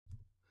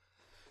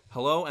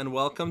Hello and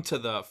welcome to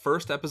the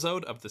first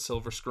episode of The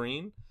Silver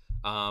Screen.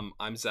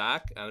 I'm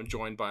Zach, and I'm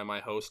joined by my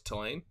host,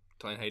 Tulane.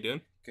 Tulane, how you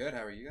doing? Good.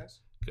 How are you guys?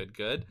 Good,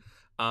 good.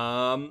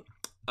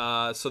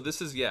 So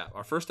this is,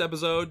 our first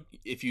episode.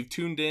 If you've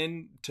tuned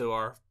in to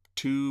our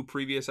two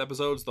previous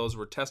episodes, those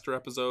were tester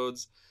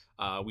episodes.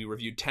 We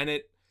reviewed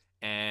Tenet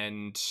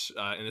and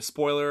in a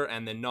spoiler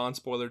and then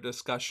non-spoiler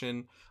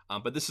discussion.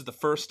 But this is the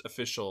first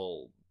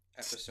official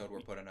Episode we're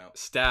putting out.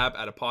 stab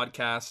at a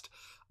podcast.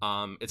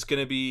 It's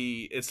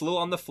a little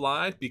on the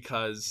fly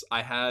because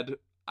I had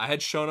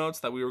show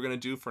notes that we were gonna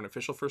do for an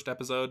official first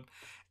episode,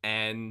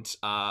 and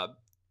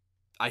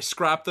I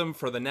scrapped them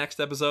for the next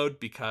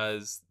episode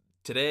because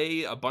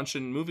today a bunch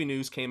of movie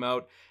news came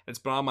out. And it's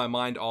been on my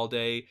mind all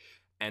day,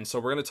 and so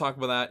we're gonna talk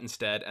about that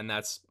instead. And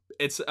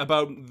it's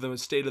about the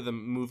state of the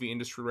movie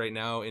industry right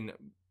now in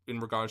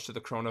regards to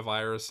the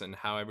coronavirus and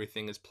how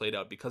everything is played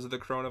out because of the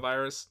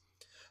coronavirus.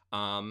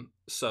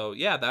 So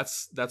yeah,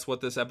 that's what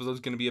this episode is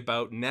going to be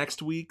about.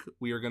 Next week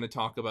we are going to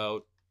talk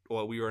about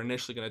what we were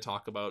initially going to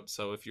talk about.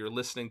 So if you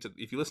listen to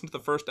the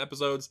first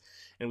episodes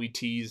and we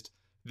teased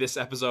this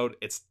episode,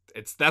 it's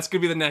that's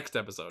going to be the next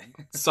episode.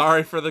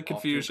 Sorry for the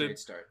confusion. Off to a great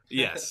start.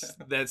 Yes,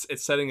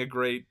 it's setting a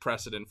great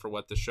precedent for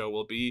what the show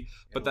will be,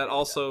 but that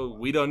also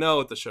definitely. We don't know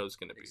what the show's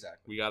going to be.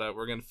 Exactly.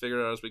 We're going to figure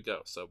it out as we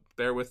go. So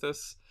bear with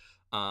us.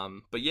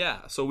 But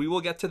yeah, so we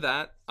will get to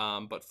that.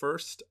 But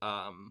first,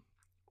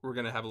 we're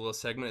going to have a little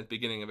segment at the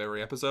beginning of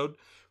every episode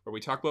where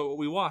we talk about what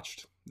we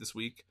watched this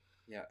week.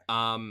 Yeah.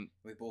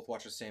 We both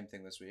watched the same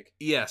thing this week.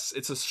 Yes,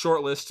 it's a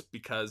short list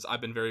because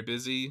I've been very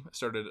busy. I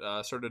started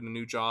a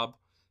new job,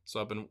 so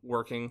I've been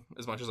working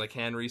as much as I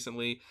can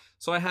recently.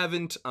 So I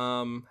haven't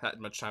had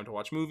much time to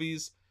watch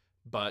movies,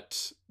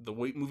 but the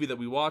movie that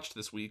we watched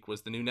this week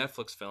was the new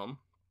Netflix film,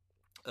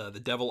 The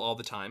Devil All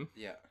the Time.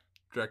 Yeah.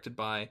 Directed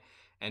by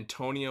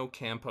Antonio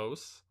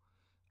Campos.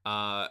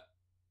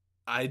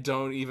 I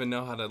don't even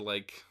know how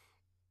to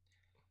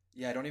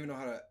Yeah, I don't even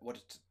know what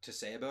to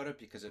say about it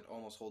because it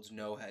almost holds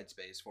no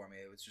headspace for me.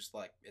 It's just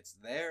like it's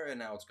there and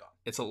now it's gone.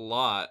 It's a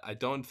lot. I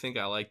don't think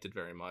I liked it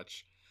very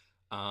much.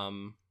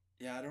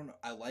 Yeah, I don't know.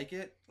 I like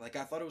it. Like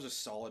I thought it was a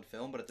solid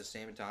film, but at the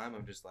same time,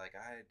 I'm just like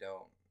I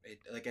don't.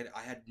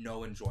 I had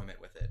no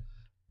enjoyment with it.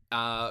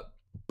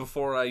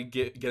 Before I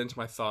get into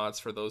my thoughts,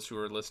 for those who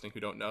are listening who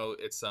don't know,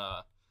 it's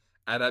a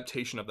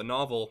adaptation of the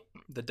novel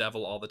The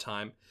Devil All the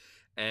Time,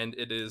 and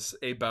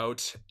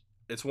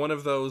it's one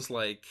of those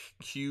like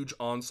huge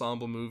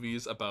ensemble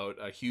movies about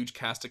a huge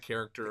cast of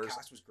characters. The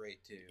cast was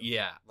great too.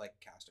 Yeah, like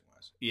casting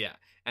wise. yeah,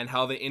 and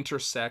how they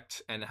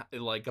intersect, and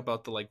like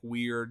about the like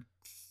weird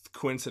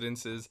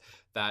coincidences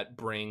that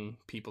bring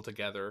people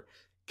together,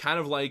 kind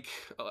of like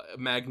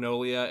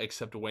Magnolia,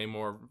 except way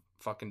more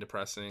fucking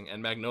depressing.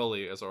 And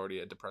Magnolia is already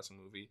a depressing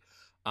movie.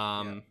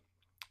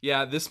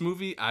 Yeah, this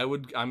movie I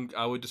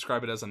would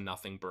describe it as a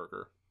nothing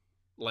burger.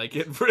 Like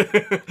it,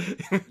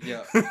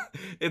 Yeah.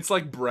 It's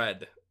like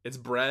bread. It's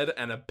bread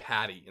and a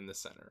patty in the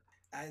center.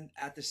 And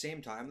at the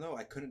same time, though,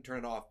 I couldn't turn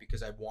it off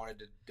because I wanted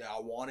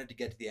to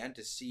get to the end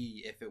to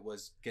see if it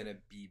was gonna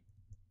be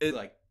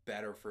like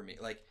better for me.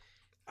 Like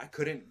I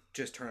couldn't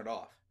just turn it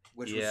off,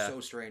 which was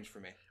so strange for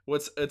me.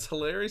 It's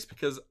hilarious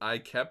because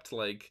it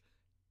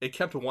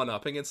kept one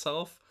upping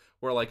itself,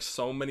 where like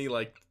so many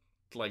like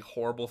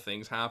horrible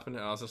things happened,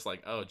 and I was just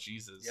like, oh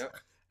Jesus. Yep.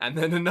 And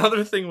then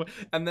another thing,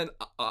 and then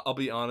I'll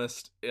be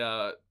honest,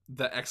 the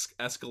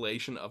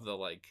escalation of the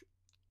like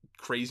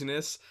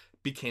craziness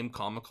became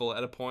comical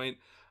at a point.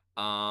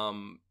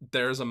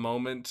 There's a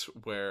moment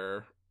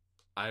where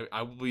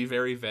I will be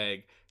very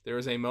vague. There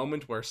is a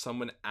moment where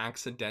someone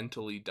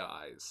accidentally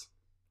dies,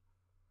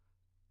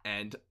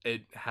 and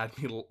it had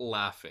me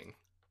laughing.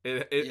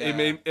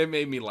 It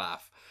made me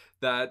laugh.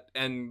 That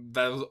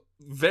was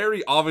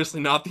very obviously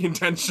not the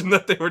intention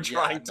that they were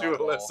trying to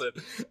elicit,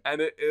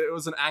 and it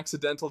was an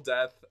accidental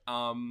death.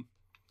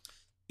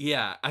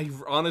 Yeah, I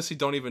honestly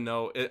don't even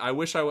know. I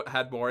wish I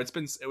had more. It's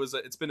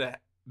been a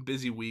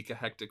busy week, a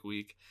hectic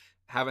week.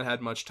 Haven't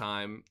had much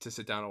time to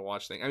sit down and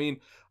watch things. I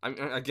mean,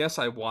 I guess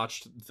I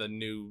watched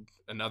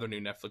another new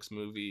Netflix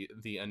movie,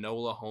 the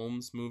Enola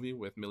Holmes movie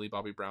with Millie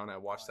Bobby Brown. I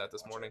watched that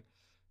this morning.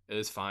 It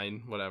is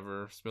fine,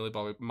 whatever. It's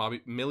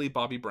Millie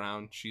Bobby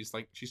Brown. She's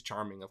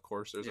charming, of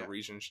course. There's a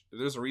reason.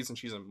 There's a reason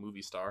she's a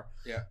movie star.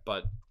 Yeah,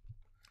 but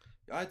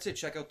I'd say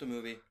check out the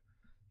movie.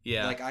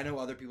 Yeah, like I know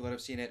other people that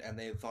have seen it and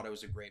they thought it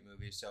was a great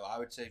movie, so I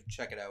would say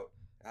check it out.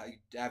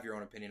 Have your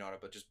own opinion on it,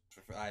 but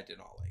I did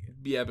not like it.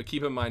 Yeah, but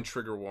keep in mind,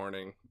 trigger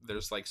warning.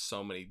 There's like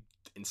so many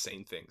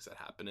insane things that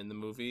happen in the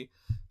movie.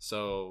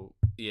 So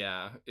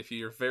yeah, if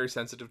you're very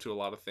sensitive to a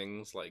lot of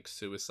things like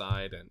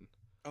suicide and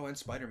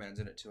Spider-Man's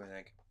in it too, I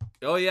think.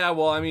 Oh yeah,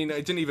 well I mean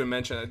I didn't even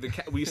mention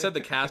it. We said the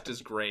cast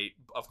is great.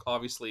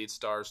 Obviously it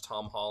stars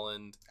Tom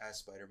Holland as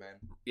Spider-Man.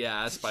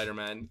 Yeah, as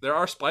Spider-Man. There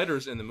are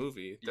spiders in the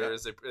movie. Yeah.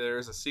 There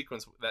is a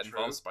sequence that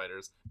involves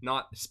spiders,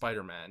 not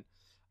Spider-Man.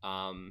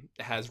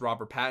 It has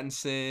Robert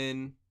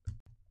Pattinson,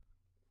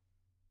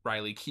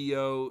 Riley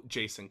Keough,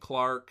 Jason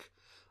Clarke.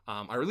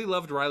 I really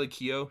loved Riley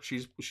Keough.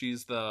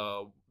 She's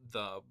the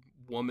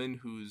woman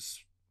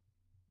who's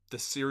the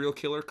serial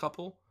killer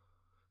couple.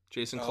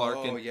 Jason Clarke,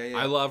 Oh and yeah, I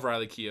yeah, love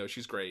Riley Keough.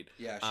 She's great.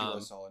 yeah. She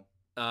was solid.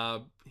 Uh,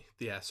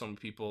 yeah, so many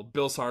people.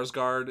 Bill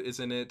Skarsgård is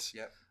in it.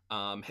 Yep.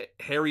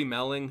 Harry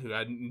Melling, who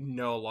I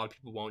know a lot of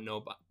people won't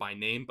know by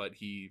name, but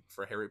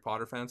for Harry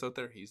Potter fans out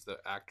there, he's the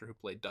actor who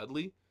played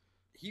Dudley.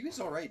 He was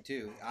all right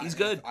too. He's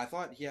good. I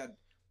thought he had.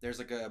 There's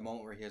like a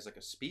moment where he has like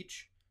a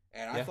speech,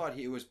 and I Yeah. thought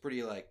he was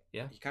pretty like.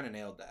 Yeah. He kind of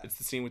nailed that. It's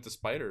the scene with the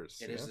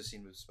spiders. It is the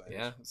scene with the spiders.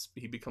 Yeah,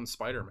 he becomes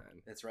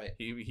Spider-Man. That's right.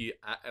 He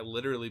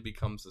literally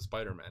becomes the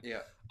Spider-Man.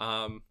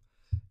 Yeah.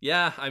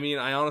 Yeah. I mean,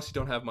 I honestly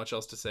don't have much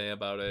else to say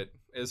about it.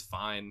 It's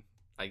fine,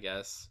 I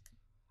guess.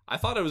 I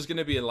thought it was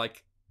gonna be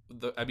like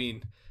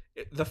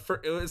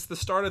it's the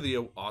start of the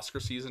Oscar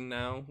season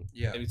now.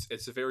 Yeah.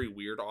 It's a very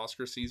weird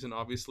Oscar season,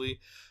 obviously,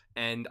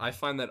 and I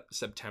find that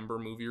September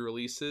movie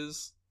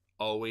releases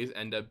always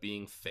end up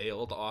being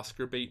failed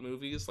Oscar bait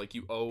movies. Like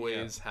you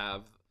always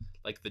have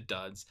like the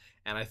duds,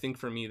 and I think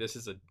for me this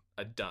is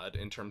a dud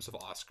in terms of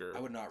Oscar. I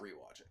would not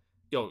rewatch it.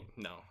 Yo,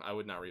 no, I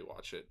would not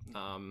rewatch it.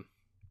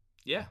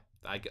 Yeah,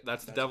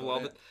 that's the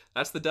devil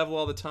that's the devil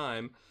all the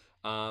time.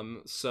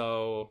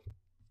 So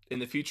in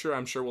the future,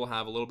 I'm sure we'll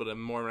have a little bit of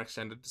more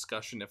extended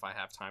discussion if I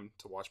have time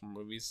to watch more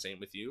movies. Same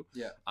with you.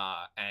 Yeah.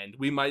 And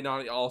we might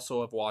not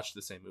also have watched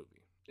the same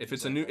movie. If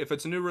it's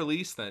a new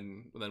release,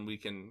 then we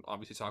can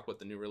obviously talk about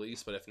the new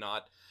release. But if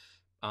not,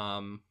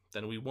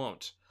 then we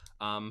won't.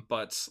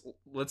 But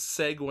let's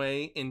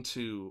segue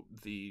into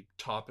the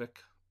topic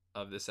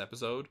of this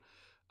episode,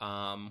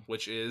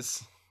 which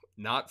is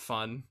not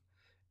fun.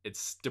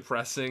 It's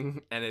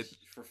depressing, and it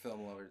for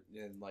film lovers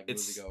and like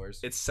it's moviegoers.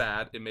 It's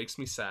sad. It makes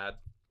me sad,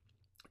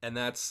 and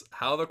that's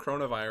how the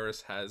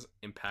coronavirus has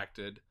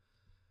impacted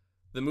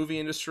the movie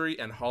industry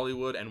and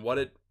Hollywood, and what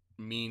it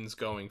means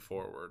going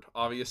forward.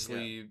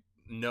 Obviously,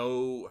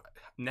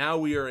 now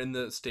we are in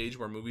the stage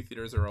where movie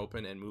theaters are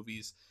open and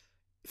movies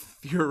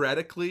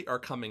theoretically are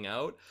coming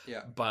out.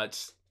 Yeah.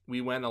 But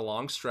we went a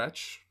long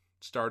stretch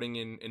starting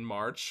in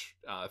March.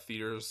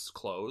 Theaters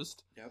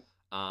closed. Yep.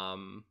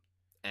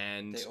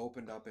 And they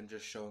opened up and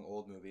just showing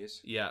old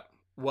movies. Yeah.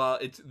 Well,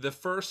 it's the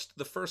first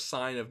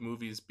sign of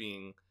movies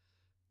being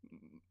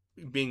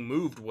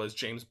moved was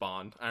James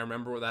Bond. I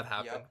remember when that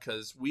happened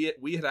because we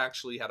had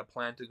actually had a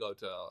plan to go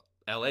to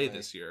LA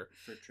this year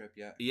for a trip.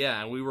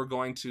 Yeah, and we were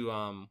going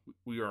to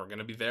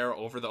be there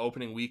over the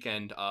opening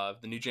weekend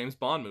of the new James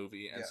Bond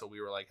movie, and so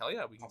we were like, hell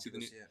yeah, we can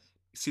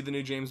see the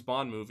new James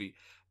Bond movie.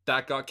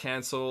 That got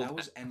canceled. That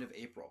was end of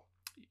April.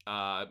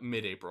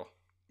 Mid-April.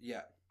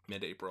 Yeah.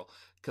 Mid-April,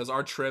 because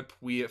our trip,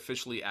 we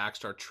officially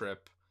axed our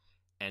trip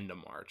end of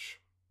March.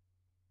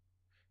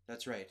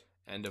 That's right.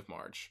 End of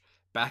March.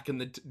 Back in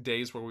the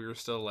days where we were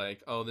still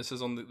like, oh, this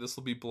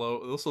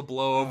will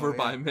blow over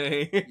by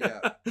May.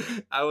 Yeah.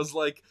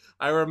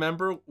 I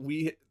remember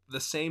the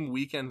same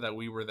weekend that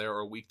we were there,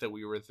 or week that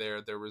we were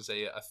there was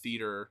a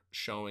theater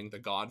showing The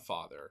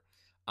Godfather.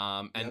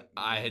 And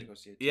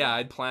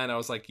I'd planned, I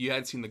was like, you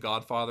hadn't seen The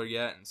Godfather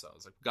yet, and so I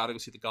was like, gotta go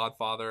see The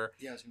Godfather.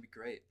 Yeah, it's gonna be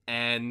great.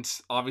 And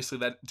obviously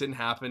that didn't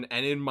happen,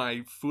 and in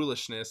my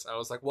foolishness I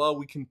was like, well,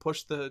 we can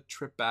push the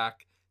trip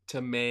back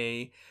to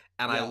May,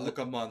 and like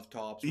a month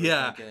tops.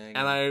 And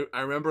I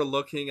remember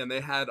looking, and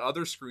they had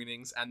other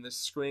screenings, and the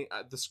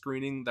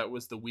screening that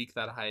was the week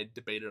that I had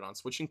debated on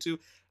switching to,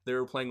 they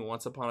were playing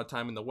Once Upon a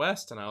Time in the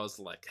West, and I was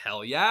like,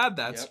 hell yeah,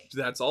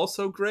 that's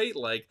also great,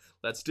 like,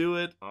 let's do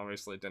it.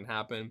 Obviously it didn't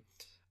happen.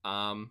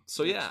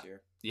 So next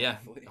year,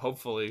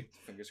 hopefully.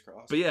 Fingers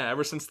crossed. But yeah,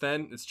 ever since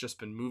then, it's just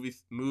been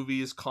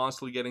movies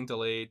constantly getting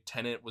delayed.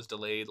 Tenet was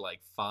delayed like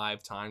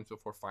 5 times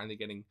before finally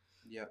getting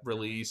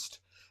released.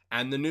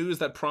 And the news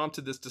that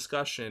prompted this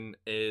discussion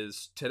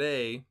is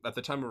today, at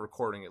the time of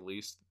recording at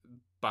least,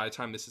 by the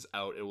time this is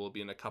out, it will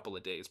be in a couple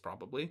of days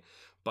probably.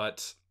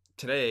 But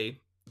today,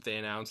 they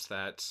announced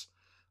that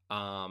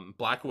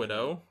Black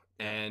Widow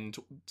and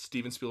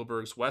Steven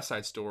Spielberg's West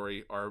Side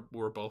Story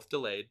were both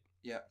delayed.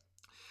 Yeah.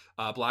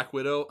 Black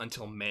Widow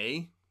until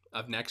May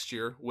of next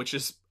year, which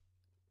is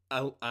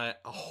a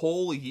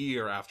whole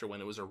year after when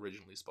it was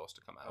originally supposed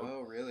to come out.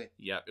 Oh, really?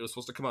 Yeah, it was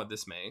supposed to come out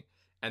this May.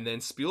 And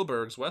then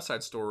Spielberg's West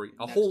Side Story,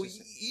 a whole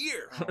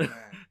year. Oh, man.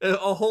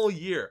 A whole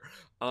year.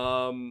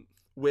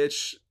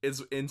 Which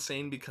is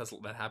insane because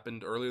that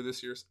happened earlier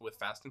this year with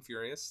Fast and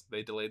Furious.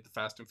 They delayed the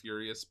Fast and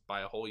Furious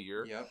by a whole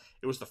year. Yep.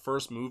 It was the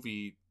first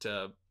movie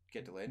to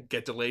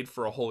get delayed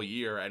for a whole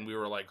year, and we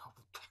were like,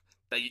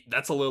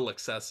 that's a little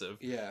excessive.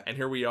 Yeah. And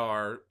here we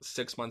are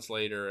 6 months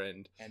later,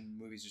 and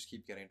movies just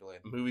keep getting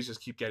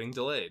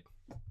delayed.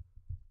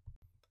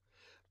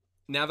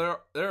 Now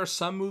there are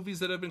some movies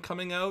that have been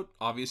coming out.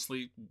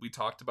 Obviously, we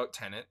talked about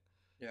Tenet.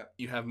 Yeah.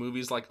 You have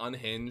movies like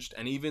Unhinged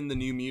and even The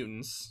New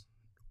Mutants.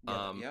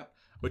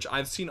 Which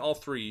I've seen all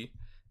 3,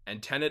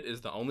 and Tenet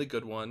is the only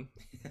good one.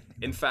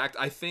 In fact,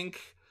 I think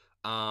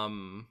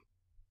sidebarring,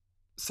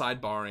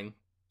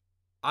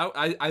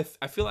 I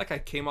feel like I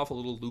came off a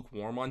little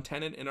lukewarm on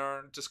Tenet in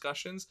our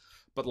discussions,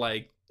 but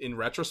like in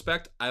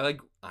retrospect, I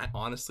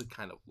honestly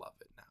kind of love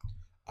it now.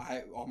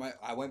 I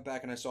went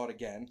back and I saw it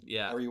again.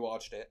 Yeah. I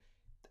rewatched it,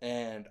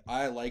 and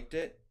I liked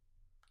it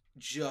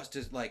just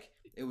as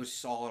it was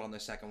solid on the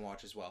second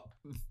watch as well.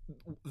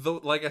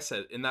 Though, like I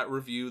said in that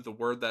review,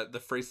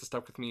 the phrase that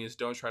stuck with me is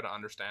don't try to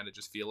understand it,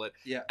 just feel it.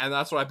 Yeah. And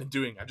that's what I've been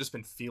doing. I've just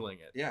been feeling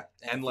it. Yeah.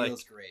 And it like,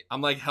 feels great.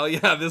 I'm like, hell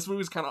yeah, this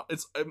movie's kind of,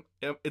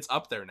 it's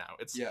up there now.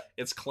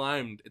 It's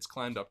climbed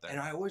up there. And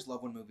I always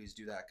love when movies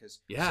do that, because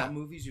Yeah. some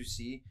movies you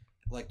see,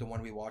 like the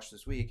one we watched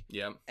this week,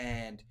 Yeah.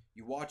 and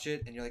you watch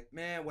it and you're like,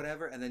 man,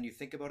 whatever, and then you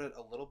think about it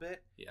a little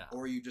bit, Yeah.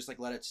 or you just like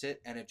let it sit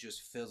and it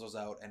just fizzles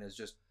out and it's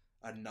just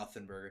a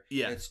nothing burger.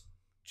 Yeah. It's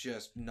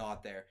just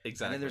not there.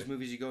 Exactly. And then there's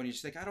movies you go and you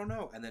just think, I don't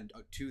know, and then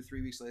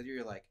 2-3 weeks later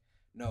you're like,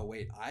 no,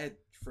 wait,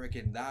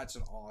 that's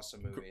an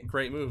awesome movie.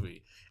 Great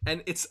movie.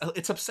 And it's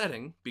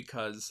upsetting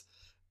because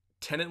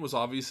Tenet was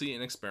obviously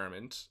an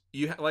experiment.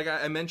 Like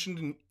I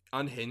mentioned,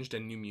 Unhinged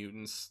and New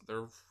Mutants,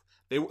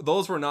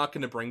 those were not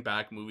going to bring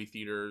back movie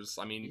theaters.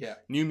 I mean,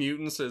 New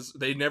Mutants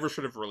they never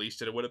should have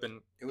released it. It would have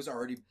been. It was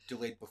already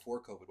delayed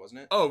before COVID,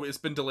 wasn't it? Oh, it's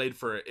been delayed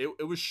for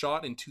it was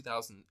shot in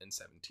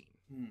 2017.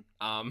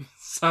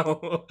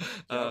 So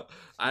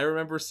I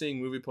remember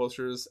seeing movie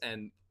posters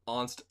and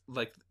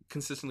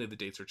consistently the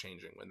dates are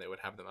changing when they would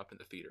have them up in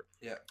the theater.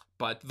 Yeah.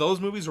 But those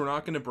movies were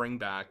not going to bring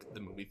back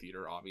the movie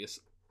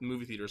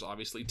theaters.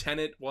 Obviously,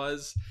 Tenet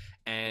was,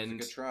 and it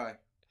was a good try.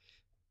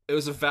 It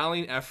was a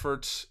valiant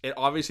effort. It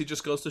obviously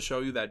just goes to show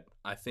you that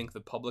I think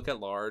the public at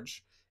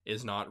large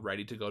is not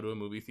ready to go to a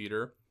movie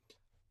theater.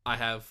 I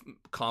have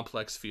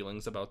complex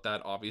feelings about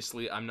that.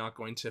 Obviously, I'm not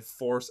going to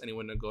force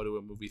anyone to go to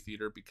a movie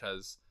theater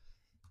because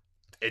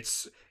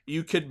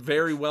you could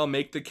very well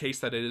make the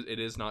case that it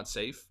is not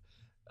safe.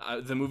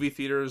 The movie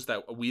theaters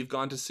that we've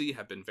gone to see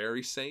have been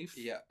very safe.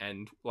 Yeah.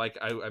 And like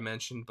I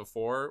mentioned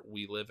before,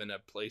 we live in a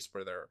place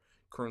where there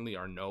currently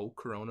are no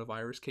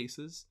coronavirus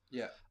cases.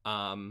 Yeah.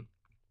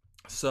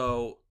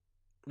 So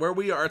where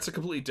we are, it's a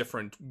completely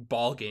different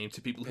ball game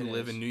to people who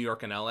live in New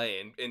York and LA,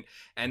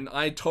 and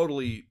I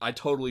totally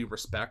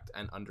respect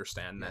and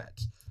understand that.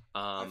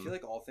 I feel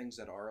like all things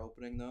that are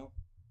opening though,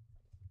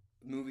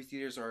 movie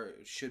theaters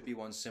should be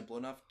one simple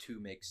enough to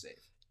make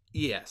safe.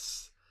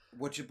 Yes.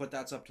 But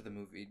that's up to the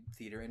movie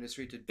theater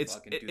industry to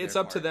fucking do it's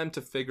their up part. to them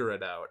to figure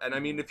it out. And I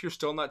mean, if you're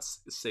still not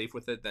safe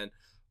with it, then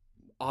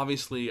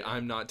obviously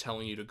I'm not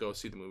telling you to go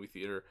see the movie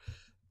theater.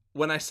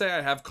 When I say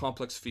I have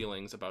complex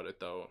feelings about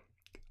it though,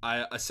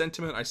 a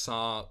sentiment I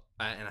saw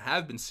and I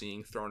have been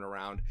seeing thrown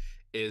around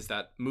is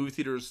that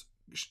movies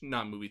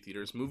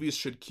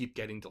should keep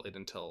getting delayed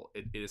until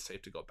it is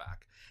safe to go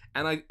back.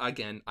 And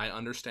I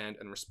understand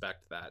and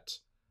respect that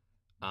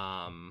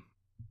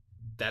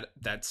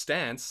that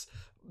stance.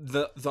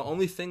 The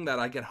only thing that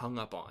I get hung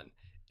up on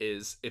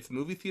is if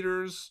movie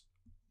theaters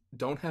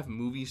don't have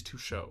movies to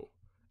show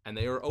and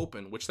they are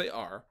open, which they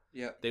are,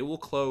 they will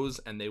close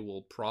and they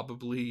will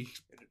probably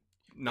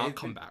not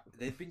come back.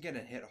 They've been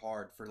getting hit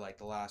hard for like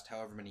the last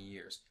however many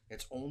years.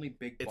 It's only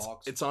big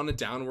box. It's on a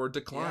downward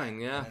decline.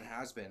 Yeah. And it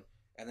has been.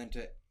 And then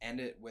to end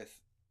it with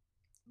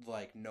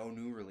like no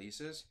new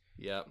releases.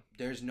 Yeah.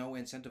 There's no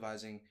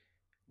incentivizing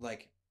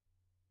like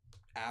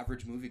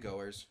average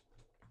moviegoers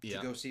to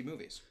go see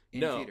movies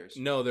in theaters.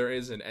 No, there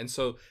isn't. And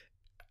so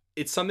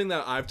it's something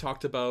that I've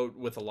talked about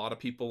with a lot of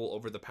people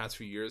over the past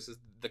few years, is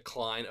the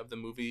decline of the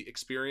movie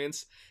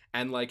experience.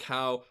 And like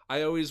how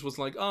I always was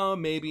like, oh,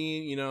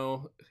 maybe,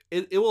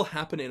 it will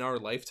happen in our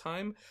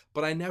lifetime.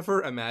 But I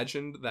never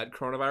imagined that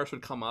coronavirus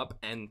would come up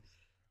and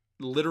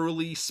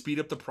literally speed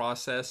up the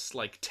process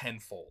like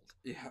tenfold.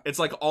 Yeah.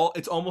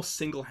 It's almost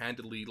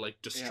single-handedly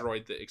like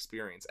destroyed the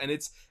experience. And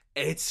it's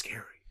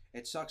scary.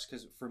 It sucks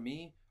because for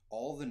me,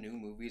 all the new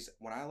movies,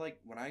 when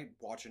I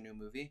watch a new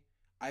movie,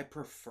 I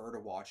prefer to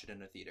watch it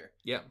in a theater.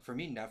 Yeah. For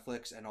me,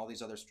 Netflix and all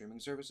these other streaming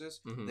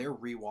services, they're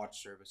rewatch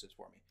services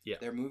for me. Yeah.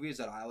 They're movies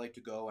that I like to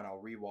go and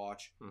I'll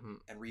rewatch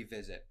and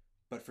revisit.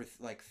 But for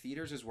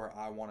theaters is where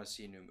I want to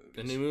see new movies.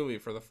 A new movie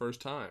for the first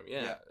time.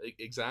 Yeah.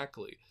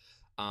 Exactly.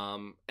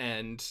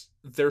 And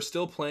they're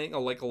still playing,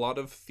 like a lot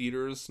of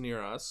theaters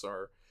near us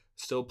are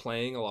still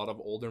playing a lot of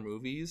older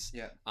movies.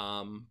 Yeah.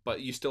 But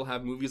you still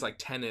have movies like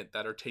Tenet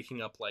that are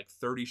taking up like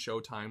 30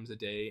 showtimes a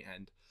day,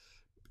 and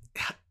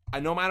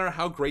no matter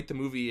how great the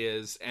movie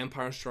is,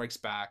 Empire Strikes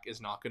Back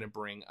is not going to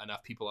bring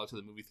enough people out to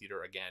the movie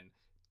theater again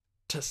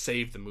to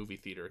save the movie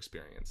theater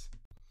experience.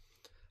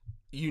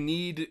 You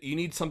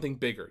need something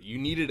bigger. You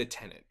needed a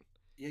Tenet.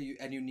 Yeah,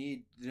 you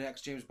need the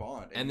next James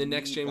Bond. And the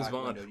next James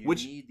Bond. You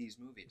need these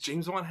movies.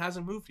 James Bond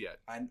hasn't moved yet.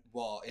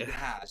 It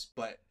has,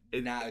 but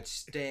now it's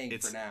staying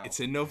for now.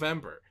 It's in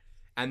November.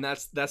 And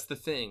that's the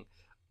thing.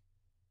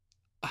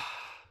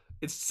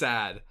 It's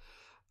sad.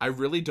 I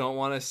really don't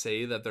want to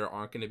say that there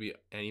aren't going to be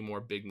any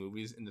more big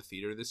movies in the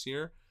theater this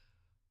year,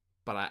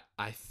 but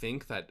I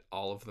think that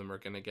all of them are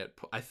going to get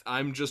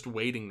I'm just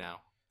waiting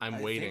now.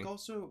 I'm waiting. I think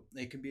also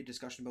it can be a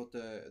discussion about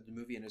the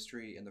movie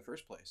industry in the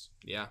first place.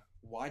 Yeah.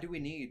 Why do we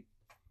need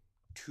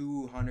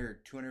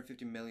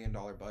 $250 million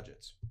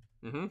budgets?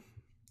 Mm-hmm.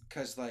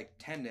 Because like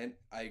Tenet,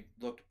 I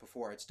looked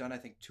before, it's done I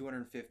think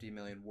 $250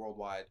 million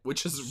worldwide,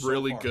 which is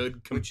really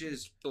good. Which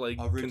is like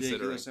a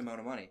ridiculous amount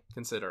of money.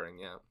 Considering,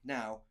 yeah.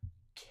 Now,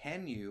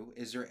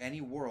 is there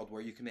any world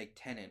where you can make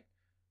Tenet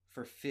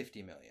for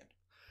 $50 million?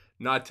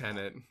 Not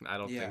Tenet. I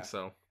don't think Yeah.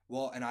 so.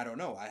 Well, and I don't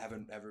know. I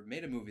haven't ever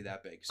made a movie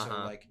that big, so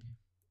Uh-huh. like,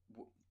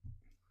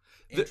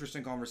 The,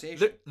 interesting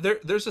conversation.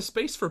 there's a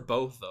space for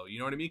both though. You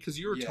know what I mean? Because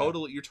Yeah.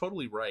 you're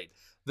totally right.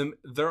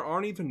 There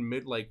aren't even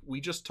mid like we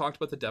just talked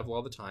about The Devil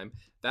All the Time.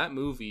 That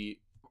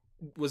movie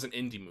was an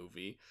indie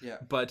movie, Yeah.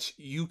 but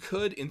you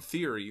could, in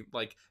theory,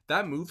 like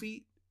that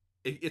movie.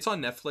 It's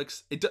on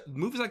Netflix.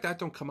 Movies like that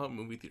don't come out in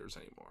movie theaters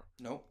anymore.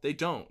 Nope. They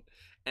don't,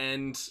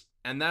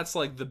 and that's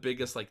like the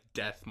biggest like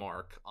death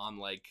mark on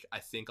like I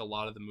think a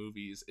lot of the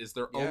movies is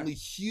they're Yeah. only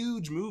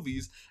huge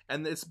movies,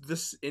 and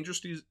this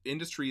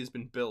industry has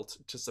been built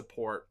to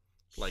support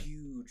like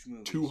Huge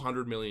movies.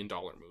 $200 million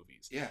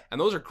movies. Yeah. And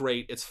those are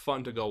great. It's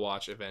fun to go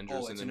watch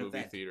Avengers in it's the an movie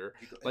event. theater.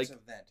 It's Like an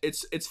event.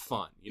 it's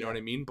fun. You know what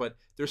I mean? But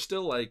there's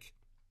still like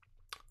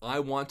I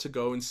want to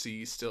go and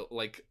see still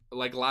like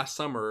last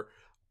summer,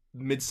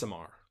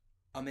 Midsommar.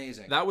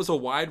 Amazing. That was a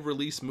wide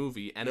release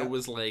movie, and Yep. it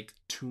was like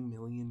 $2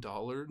 million.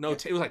 No,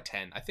 Yep. it was like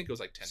 10. I think it was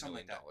like $10 Something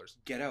million like dollars.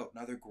 Get Out,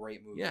 another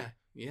great movie.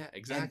 Yeah,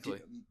 exactly.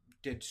 And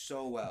did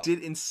so well. Did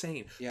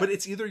insane. Yeah. But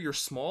it's either you're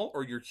small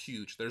or you're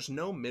huge. There's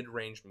no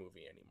mid-range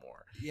movie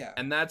anymore. Yeah.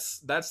 And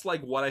that's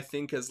like what I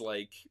think is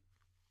like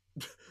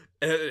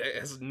it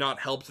has not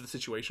helped the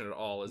situation at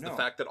all. Is the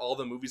fact that all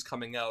the movies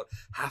coming out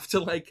have to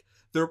like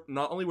they're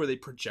not only were they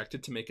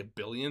projected to make $1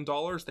 billion,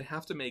 they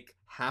have to make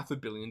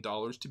 $500 million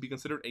to be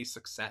considered a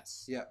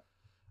success.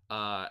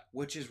 Yeah.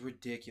 Which is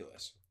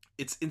ridiculous.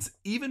 It's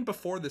even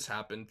before this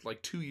happened,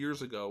 like 2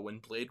 years ago when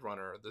Blade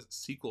Runner, the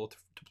sequel to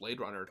Blade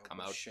Runner, had come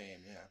out.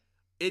 Shame, yeah.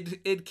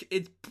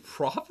 It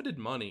profited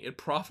money. It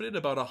profited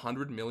about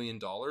 $100 million,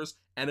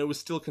 and it was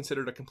still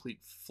considered a complete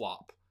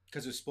flop.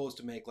 Because it was supposed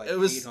to make like It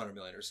was 800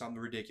 million or something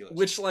ridiculous.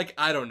 Which, like,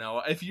 I don't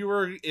know. If you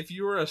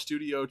were a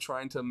studio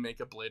trying to make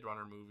a Blade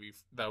Runner movie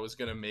that was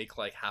gonna make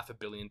like $500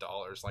 million,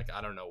 like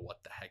I don't know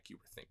what the heck you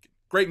were thinking.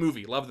 Great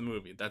movie, love the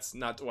movie. That's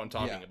not what I'm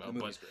talking about.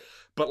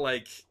 But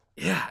like,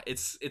 yeah,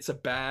 it's a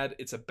bad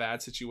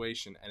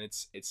situation, and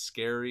it's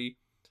scary,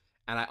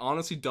 and I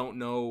honestly don't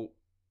know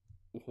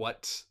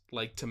what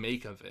like to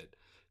make of it.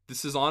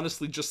 This is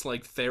honestly just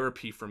like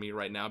therapy for me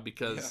right now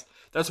because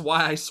that's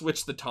why I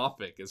switched the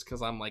topic, is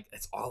because I'm like,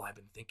 it's all I've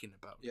been thinking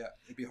about. Yeah,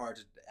 it'd be hard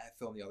to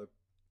film the other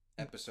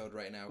episode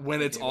right now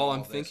when it's all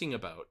I'm thinking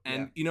about.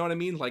 And you know what I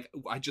mean? Like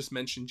I just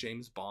mentioned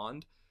James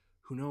Bond.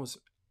 Who knows?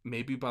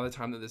 Maybe by the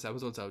time that this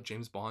episode's out,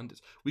 James Bond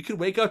is. We could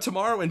wake up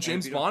tomorrow and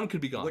James Bond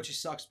could be gone. Which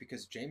sucks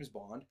because James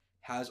Bond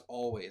has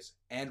always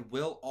and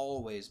will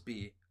always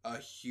be a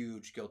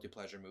huge guilty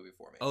pleasure movie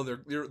for me. Oh,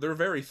 they're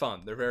very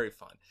fun. They're very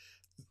fun.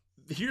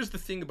 Here's the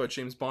thing about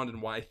James Bond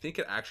and why I think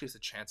it actually has a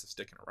chance of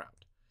sticking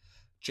around.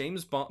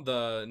 James Bond,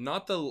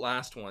 not the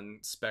last one,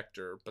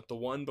 Spectre, but the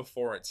one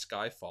before it,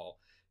 Skyfall,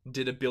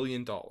 did $1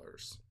 billion,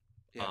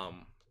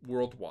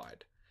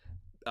 worldwide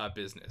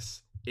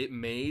business. It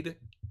made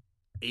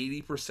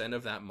 80%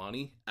 of that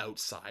money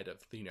outside of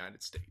the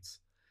United States.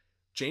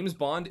 James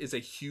Bond is a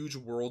huge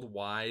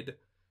worldwide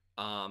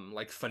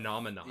like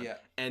phenomenon. Yeah.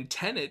 And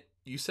Tenet,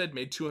 you said,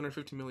 made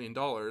 $250 million.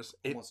 Almost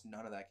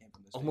none of that came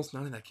from the States. Almost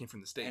none of that came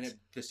from the States. And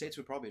the States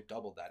would probably have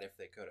doubled that if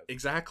they could have.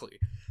 Exactly.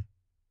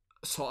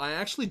 So I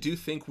actually do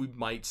think we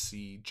might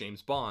see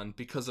James Bond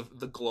because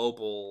of the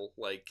global,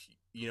 like,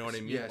 you know what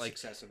I mean? Yeah, like,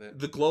 success of it.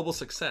 The global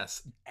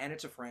success. And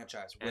it's a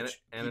franchise, and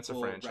people it's a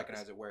franchise.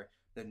 recognize it, where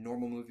the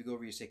normal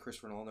moviegoer, you say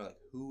Christopher Nolan, they're like,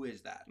 who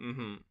is that?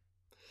 Mm-hmm.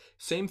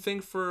 Same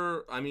thing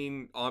for, I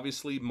mean,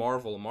 obviously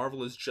Marvel.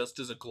 Marvel is just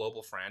as a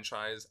global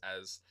franchise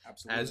as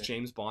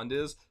James Bond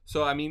is.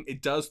 So, I mean,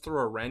 it does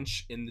throw a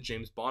wrench in the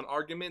James Bond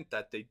argument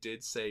that they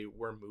did say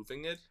we're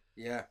moving it.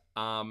 Yeah.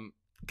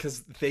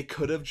 Because they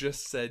could have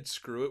just said,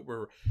 screw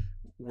it,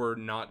 we're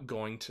not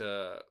going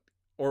to,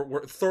 or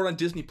we're throw it on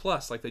Disney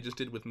Plus like they just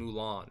did with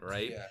Mulan,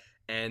 right? Yeah.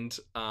 And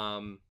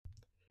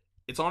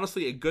it's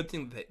honestly a good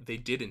thing that they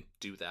didn't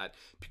do that,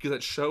 because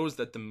it shows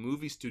that the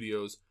movie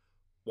studios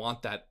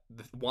want that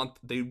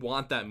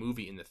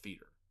movie in the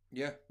theater.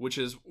 Yeah. Which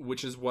is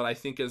what I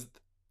think is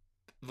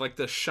like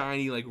the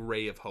shiny like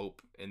ray of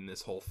hope in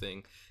this whole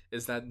thing,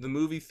 is that the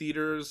movie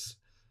theaters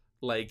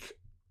like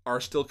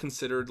are still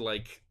considered,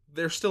 like,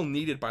 they're still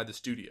needed by the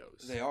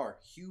studios. They are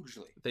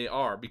hugely. They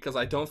are, because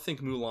I don't think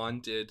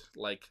Mulan did,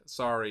 like,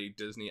 sorry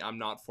Disney, I'm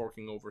not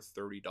forking over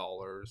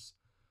 $30.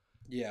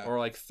 Yeah. Or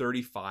like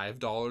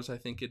 $35, I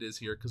think it is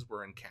here, because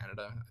we're in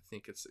Canada. I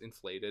think it's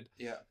inflated.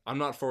 Yeah. I'm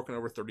not forking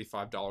over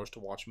 $35 to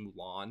watch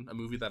Mulan, a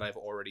movie that I've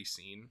already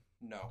seen.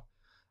 No.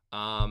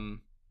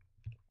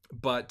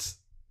 But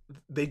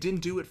they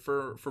didn't do it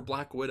for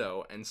Black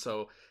Widow, and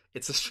so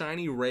it's a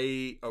shiny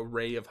ray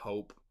of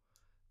hope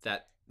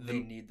that they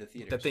need the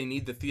theaters. That they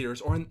need the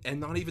theaters, and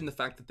not even the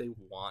fact that they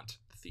want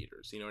the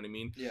theaters. You know what I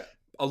mean? Yeah.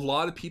 A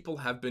lot of people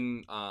have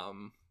been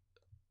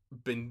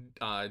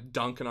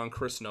dunking on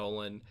Chris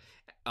Nolan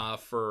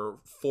for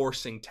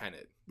forcing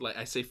Tenet. Like,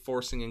 I say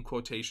forcing in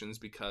quotations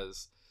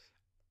because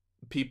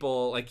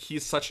people like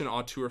he's such an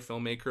auteur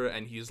filmmaker,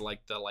 and he's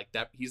like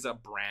that he's a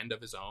brand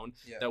of his own,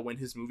 Yeah. that when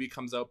his movie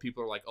comes out,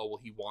 people are like, oh well,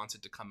 he wants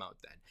it to come out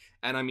then.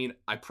 And I mean,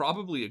 I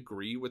probably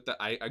agree with that.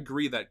 I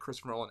agree that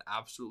Christopher Nolan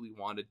absolutely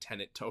wanted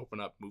Tenet to open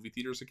up movie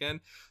theaters again,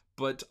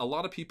 but a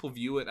lot of people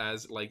view it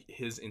as like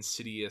his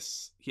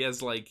insidious,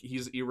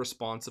 he's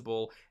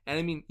irresponsible. And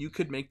I mean, you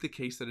could make the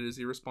case that it is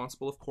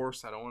irresponsible, of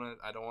course. I don't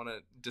want to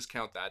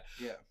discount that.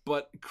 Yeah.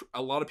 But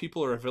a lot of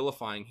people are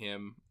vilifying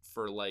him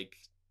for like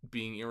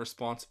being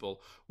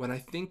irresponsible, when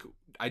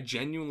I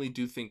genuinely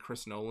do think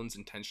Chris Nolan's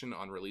intention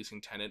on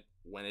releasing Tenet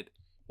when it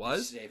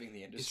was saving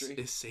the industry,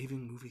 is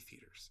saving movie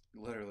theaters.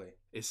 Literally,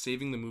 is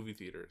saving the movie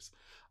theaters.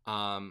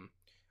 I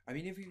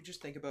mean, if you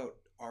just think about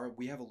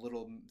we have a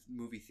little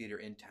movie theater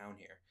in town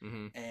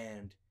here,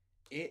 and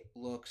it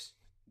looks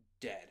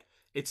dead.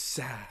 It's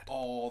sad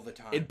all the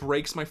time. It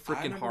breaks my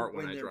freaking heart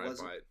when I drive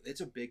by it. It's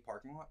a big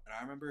parking lot, and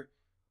I remember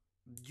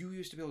you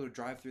used to be able to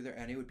drive through there,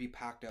 and it would be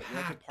packed out. You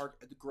had to park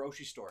at the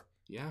grocery store.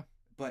 Yeah.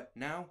 But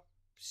now,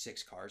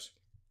 6 cars.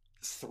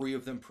 3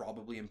 of them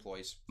probably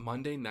employees.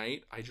 Monday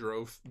night, I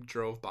drove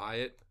by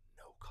it.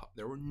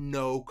 There were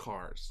no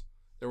cars.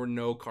 There were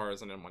no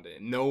cars on it Monday.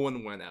 No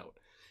one went out.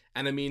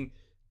 And I mean,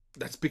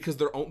 that's because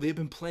they've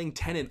been playing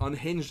Tenet,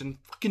 Unhinged, and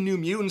fucking New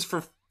Mutants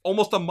for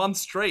almost a month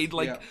straight.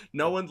 Like,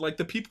 no one, like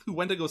the people who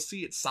went to go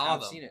see it saw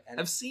them.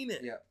 I've seen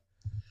it.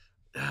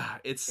 Yeah.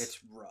 It's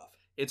rough.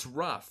 It's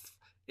rough.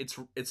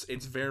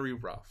 It's very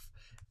rough.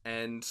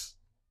 And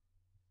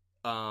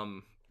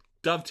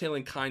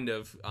dovetailing kind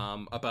of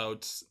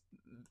about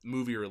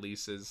movie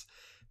releases,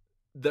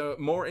 the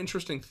more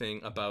interesting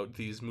thing about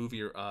these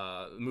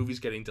movies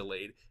getting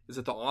delayed is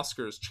that the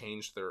Oscars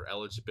changed their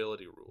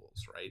eligibility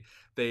rules, right?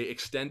 They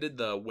extended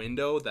the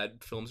window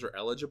that films are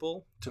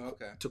eligible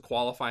to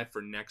qualify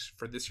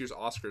for this year's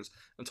Oscars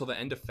until the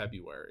end of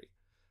February.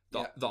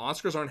 The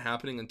Oscars aren't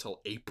happening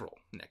until April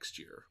next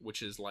year,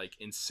 which is like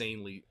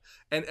insanely,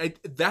 and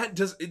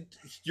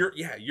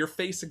your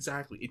face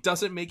exactly. It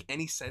doesn't make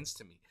any sense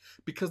to me,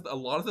 because a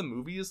lot of the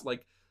movies,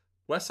 like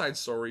West Side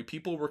Story,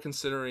 people were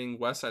considering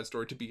West Side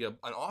Story to be an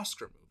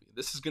Oscar movie.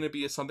 This is going to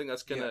be something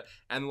that's going to,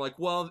 and like,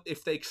 well,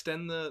 if they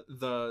extend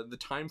the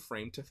time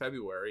frame to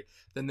February,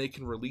 then they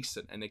can release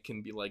it, and it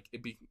can be like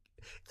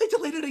they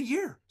delayed it a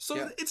year,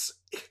 so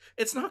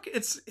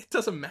it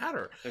doesn't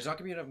matter. There's not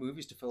gonna be enough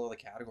movies to fill all the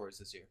categories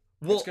this year.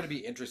 Well, it's gonna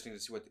be interesting to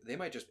see what they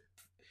might just.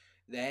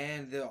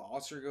 Then the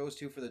Oscar goes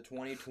to for the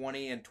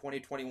 2020 and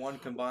 2021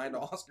 combined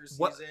Oscar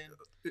season.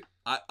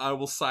 I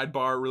will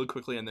sidebar really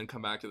quickly and then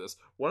come back to this.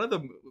 One of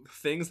the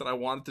things that I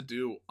wanted to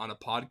do on a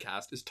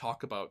podcast is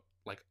talk about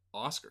like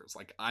Oscars.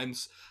 Like I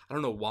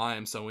don't know why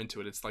I'm so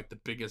into it. It's like the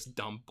biggest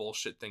dumb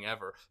bullshit thing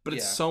ever, but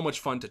it's so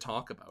much fun to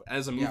talk about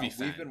as a movie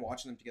fan. We've been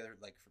watching them together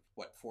like for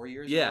what, 4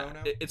 years? Yeah, ago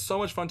now? It's so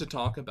much fun to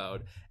talk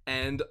about,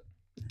 and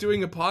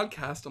doing a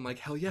podcast, I'm like,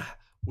 hell yeah,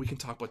 we can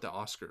talk about the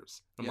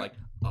Oscars. I'm like,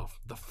 oh,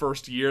 the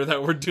first year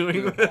that we're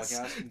doing this,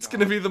 it's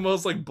gonna be the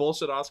most like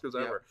bullshit Oscars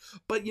ever.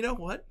 But you know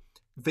what?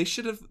 They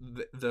should have,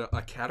 the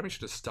Academy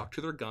should have stuck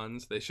to their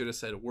guns. They should have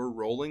said, we're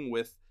rolling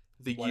with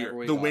the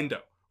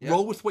window.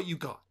 Roll with what you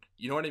got.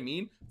 You know what I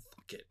mean?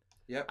 Fuck it.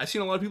 Yeah. I've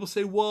seen a lot of people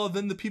say, well,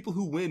 then the people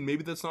who win,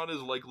 maybe that's not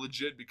as like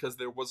legit because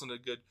there wasn't a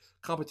good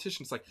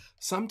competition. It's like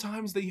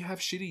sometimes they have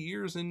shitty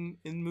years in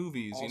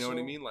movies. Also, you know what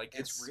I mean? Like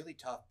it's really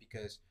tough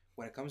because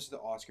when it comes to the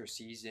Oscar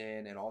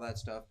season and all that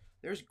stuff,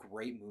 there's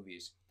great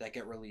movies that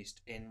get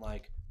released in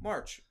like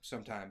March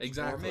sometimes,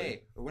 or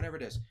May, or whenever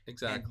it is.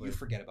 Exactly. And you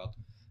forget about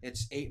them.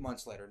 It's 8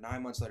 months later,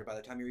 9 months later, by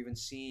the time you're even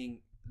seeing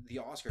the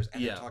Oscars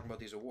and they're talking about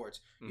these awards,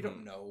 you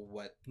don't know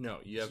what. No,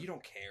 you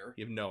don't care.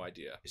 You have no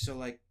idea. So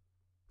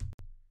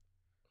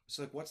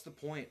what's the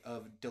point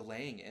of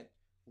delaying it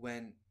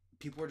when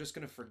people are just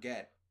gonna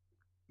forget?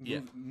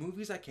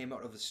 Movies that came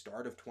out of the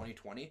start of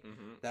 2020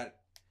 that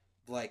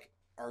like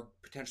are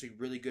potentially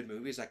really good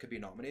movies that could be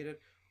nominated.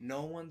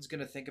 No one's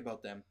gonna think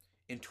about them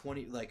in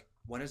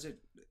when is it?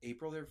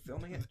 April they're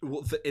filming it?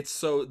 Well,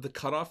 the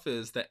cutoff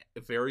is the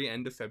very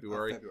end of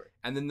February.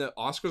 And then the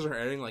Oscars are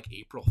airing like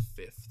April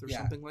 5th or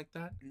something like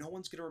that. No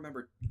one's gonna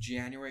remember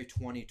January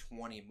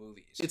 2020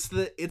 movies. It's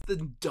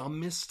the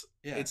dumbest.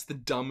 It's the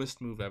dumbest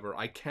move ever.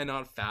 I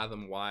cannot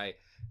fathom why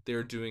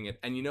they're doing it.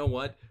 And you know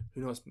what?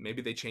 Who knows?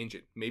 Maybe they change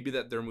it. Maybe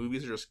that their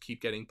movies just keep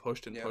getting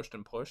pushed and pushed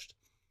and pushed.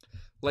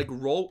 Like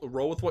roll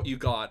with what you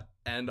got.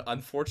 And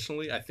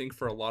unfortunately, I think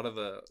for a lot of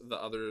the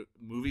other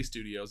movie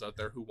studios out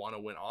there who want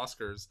to win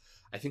Oscars,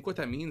 I think what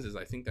that means is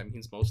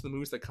most of the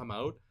movies that come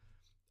out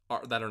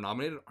that are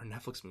nominated are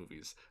Netflix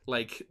movies.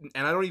 Like,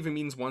 and I don't even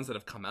mean ones that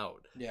have come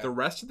out. The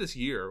rest of this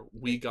year,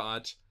 we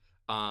got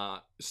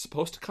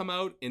supposed to come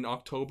out in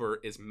October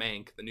is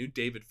Mank, the new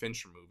David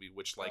Fincher movie,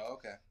 which like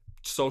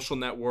Social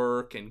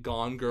Network and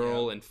Gone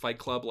Girl and Fight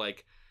Club,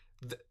 like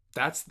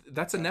That's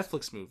a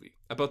Netflix movie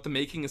about the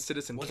making of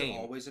Citizen Was Kane. it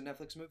always a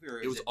Netflix movie, or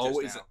It is was it just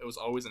always now? it was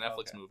always a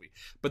Netflix movie.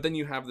 But then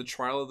you have the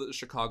Trial of the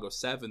Chicago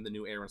 7, the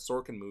new Aaron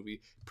Sorkin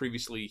movie.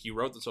 Previously, he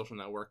wrote The Social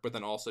Network, but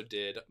then also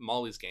did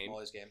Molly's Game.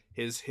 Molly's Game.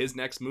 His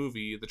next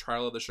movie, The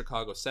Trial of the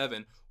Chicago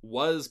 7,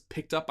 was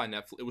picked up by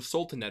Netflix. It was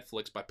sold to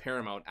Netflix by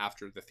Paramount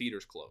after the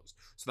theaters closed.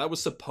 So that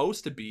was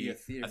supposed to be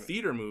a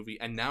theater movie,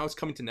 and now it's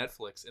coming to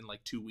Netflix in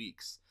like 2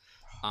 weeks.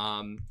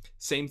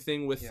 Same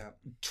thing with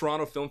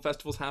Toronto Film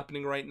Festival's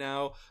happening right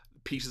now.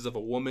 Pieces of a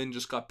Woman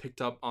just got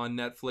picked up on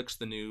Netflix,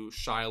 the new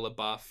Shia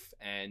LaBeouf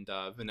and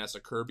Vanessa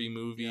Kirby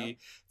movie.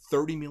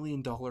 $30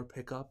 million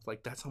pickup.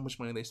 Like, that's how much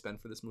money they spent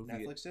for this movie.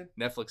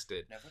 Netflix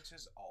did. Netflix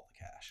has all the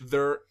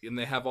cash.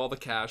 They have all the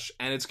cash,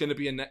 and it's gonna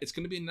be a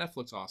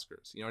Netflix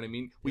Oscars. You know what I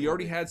mean? We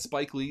already had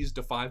Spike Lee's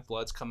Da 5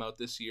 Bloods come out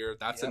this year.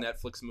 That's a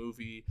Netflix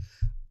movie.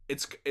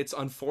 It's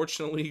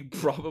unfortunately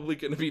probably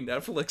gonna be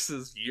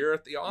Netflix's year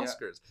at the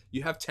Oscars.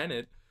 You have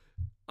Tenet,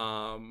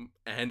 and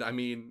I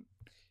mean,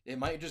 it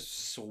might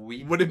just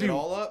sweep it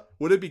all up.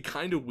 Would it be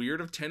kind of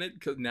weird of Tenet?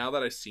 Because now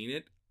that I've seen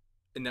it,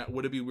 and that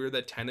would it be weird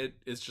that Tenet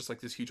is just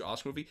like this huge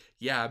Oscar movie?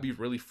 Yeah, it'd be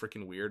really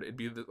freaking weird. It'd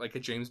be like a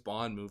James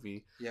Bond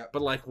movie. Yeah.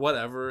 But like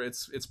whatever,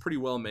 it's pretty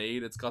well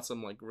made. It's got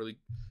some like really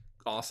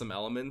awesome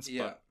elements.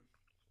 Yeah. But,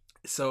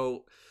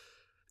 so.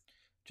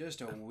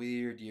 Just a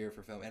weird year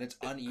for film, and it's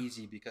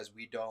uneasy because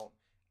we don't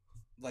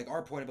like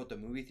our point about the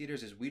movie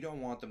theaters is we don't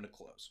want them to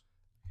close.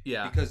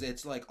 Yeah. Because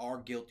it's like our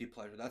guilty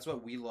pleasure. That's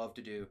what we love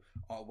to do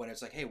when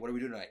it's like, hey, what are we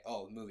doing tonight?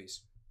 Oh,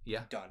 movies.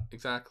 Yeah. Done.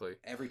 Exactly.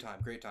 Every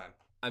time. Great time.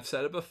 I've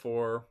said it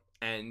before,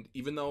 and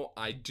even though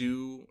I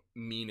do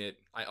mean it,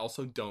 I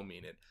also don't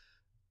mean it.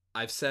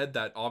 I've said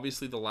that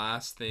obviously the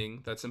last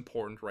thing that's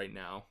important right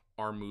now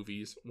are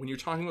movies. When you're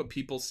talking about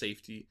people's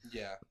safety,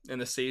 and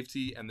the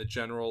safety and the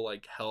general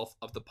like health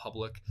of the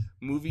public,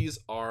 movies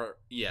are,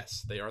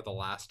 yes, they are the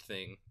last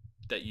thing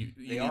that you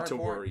need to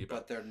worry about.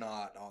 But they're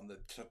not on the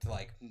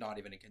like not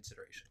even in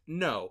consideration.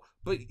 No,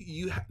 but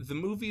the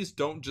movies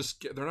don't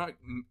just they're not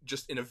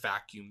just in a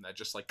vacuum that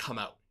just like come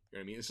out. You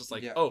know what I mean? It's just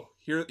like, oh,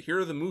 here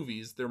are the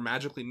movies. They're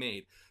magically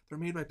made. They're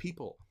made by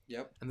people.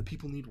 Yep. And the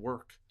people need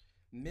work.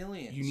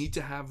 Millions. You need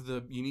to have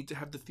the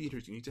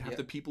theaters. You need to have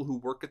the people who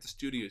work at the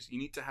studios. You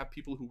need to have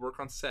people who work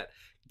on set,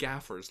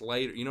 gaffers,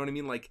 lighter. You know what I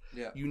mean? Like,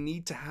 you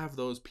need to have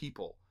those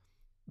people.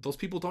 Those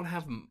people don't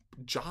have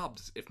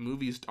jobs if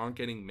movies aren't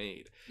getting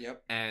made.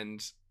 Yep.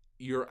 And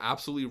you're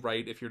absolutely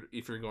right if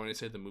you're going to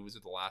say the movies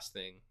are the last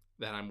thing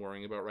that I'm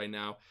worrying about right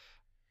now.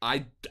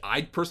 I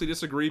personally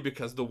disagree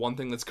because the one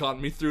thing that's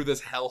gotten me through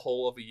this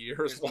hellhole of a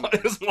year is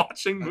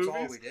watching movies. That's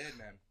all we did,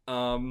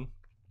 man.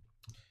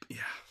 Yeah.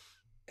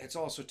 It's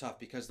also tough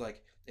because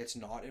like it's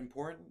not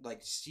important.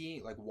 Like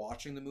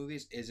watching the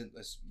movies isn't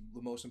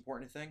the most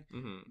important thing.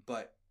 Mm-hmm.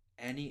 But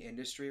any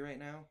industry right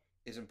now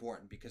is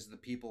important because of the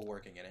people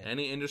working in it.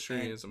 Any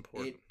industry is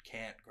important. It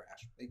can't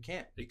crash. It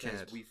can't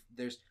because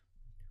there's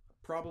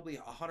probably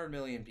 100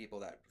 million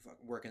people that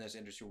work in this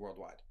industry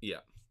worldwide. Yeah.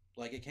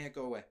 Like it can't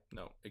go away.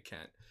 No, it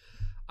can't.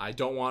 I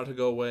don't want it to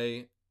go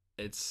away.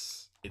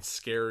 It's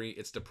scary.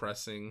 It's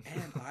depressing.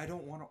 And I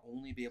don't want to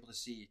only be able to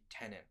see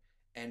Tenet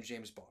and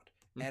James Bond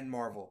and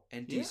Marvel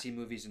and DC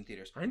movies in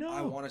theaters. I know.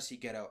 I want to see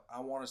Get Out. I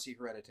want to see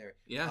Hereditary.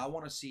 Yeah. I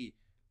want to see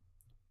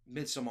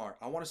Midsommar.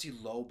 I want to see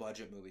low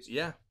budget movies.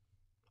 Yeah.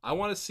 I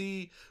want to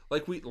see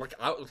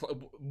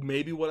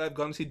maybe what I've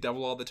gone to see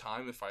Devil All the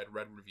Time if I had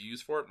read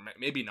reviews for it.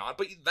 Maybe not,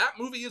 but that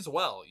movie as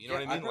well. You know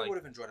what I mean? I probably would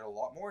have enjoyed it a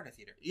lot more in a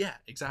theater. Yeah,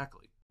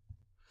 exactly.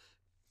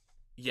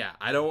 Yeah,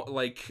 I don't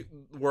like.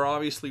 We're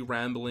obviously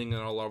rambling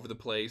and all over the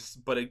place,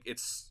 but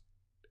it's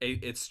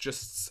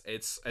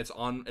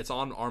on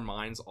our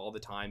minds all the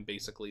time.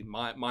 Basically,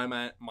 my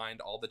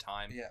mind all the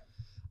time. Yeah.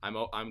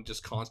 I'm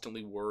just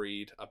constantly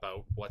worried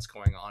about what's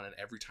going on, and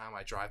every time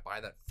I drive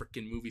by that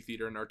freaking movie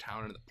theater in our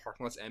town and the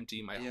parking lot's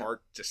empty, my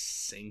heart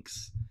just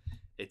sinks.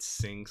 It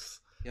sinks.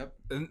 Yep.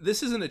 And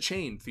this isn't a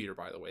chain theater,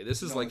 by the way.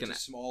 This is like a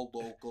small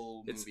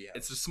local movie house.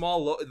 It's a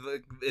small.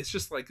 It's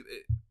just like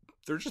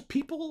they're just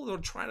people that are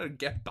trying to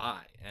get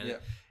by, and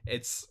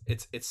it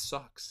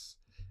sucks.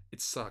 It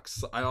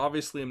sucks. I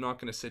obviously am not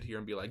going to sit here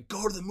and be like,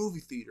 go to the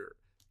movie theater.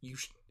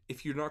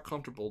 If you're not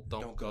comfortable,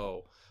 don't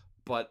go.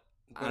 But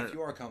if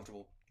you are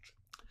comfortable,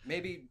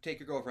 maybe take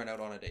your girlfriend out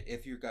on a date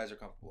if you guys are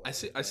comfortable. I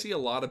see a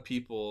lot of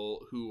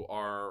people who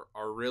are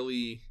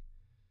really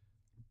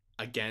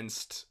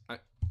against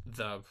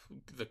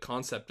the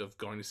concept of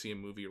going to see a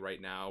movie right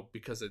now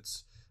because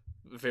it's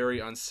very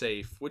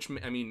unsafe, which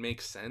I mean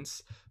makes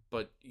sense.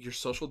 But you're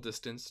social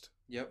distanced.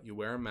 Yep. You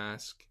wear a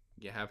mask.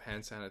 You have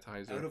hand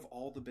sanitizer. Out of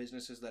all the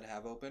businesses that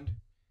have opened,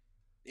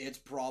 it's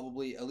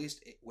probably, at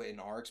least in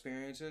our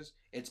experiences,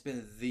 it's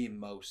been the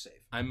most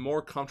safe. I'm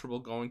more comfortable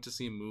going to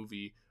see a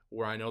movie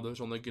where I know there's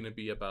only going to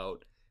be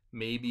about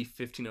maybe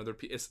 15 other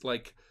people. It's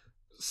like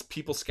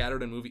people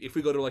scattered in movie. If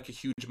we go to like a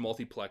huge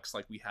multiplex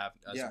like we have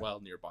as well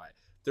nearby,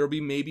 there'll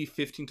be maybe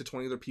 15 to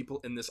 20 other people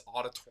in this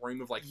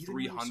auditorium of like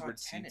 300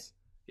 seats.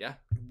 Yeah.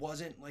 It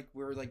wasn't like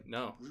we're like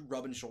No.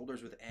 rubbing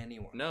shoulders with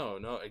anyone.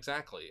 No,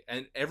 exactly.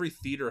 And every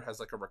theater has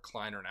like a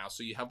recliner now,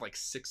 so you have like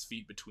 6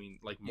 feet between,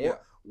 like Yeah.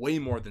 way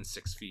more than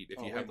 6 feet if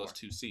Oh, you way have those more.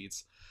 2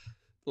 seats.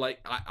 Like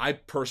I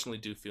personally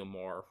do feel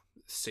more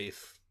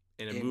safe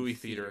in a In movie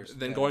theater theaters than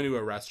than- going to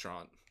a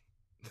restaurant.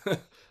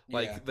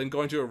 Like Yeah. than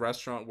going to a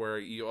restaurant where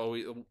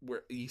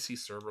you see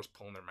servers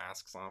pulling their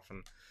masks off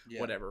and Yeah.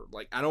 whatever.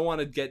 Like I don't want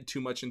to get too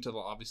much into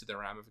obviously the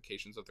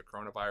ramifications of the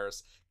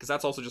coronavirus, because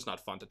that's also just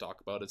not fun to talk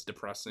about. It's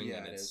depressing, Yeah,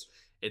 and it is.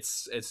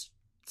 it's I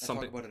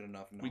something talk about it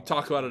enough. we Not on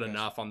talk the about it podcast.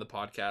 enough on the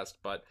podcast.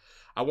 But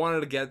I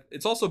wanted to get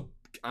it's also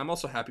I'm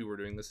also happy we're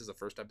doing this as a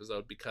first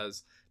episode,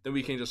 because then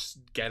we can just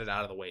get it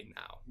out of the way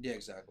now, Yeah,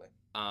 exactly.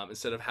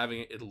 instead of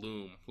having it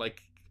loom.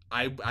 Like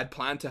I'd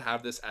plan to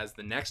have this as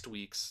the next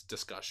week's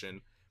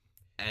discussion,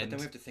 But and then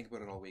we have to think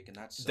about it all week, and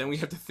that's then we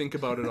have to think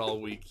about it all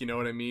week. You know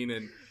what I mean?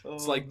 And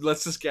it's Oh. like,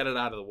 let's just get it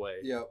out of the way.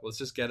 Yeah. Let's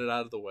just get it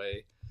out of the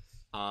way.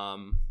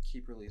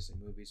 Keep releasing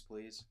movies,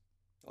 please.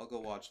 I'll go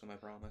watch them. I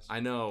promise. I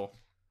know.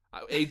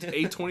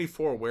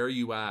 A24, where are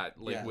you at?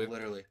 Like, yeah,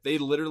 literally. They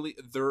literally,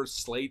 their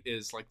slate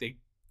is like, they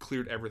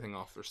cleared everything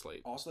off their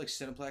slate. Also, like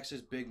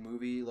Cineplex's big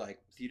movie, like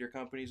theater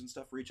companies and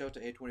stuff, reach out to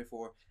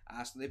A24,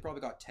 ask them. They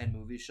probably got 10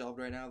 movies shelved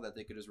right now that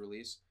they could just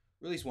release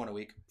one a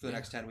week for the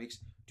next 10 weeks.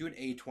 Do an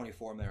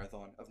A24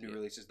 marathon of new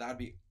releases. That'd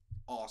be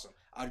awesome.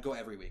 I'd go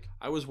every week.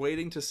 I was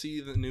waiting to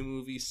see the new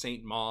movie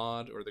Saint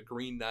Maud or The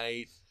Green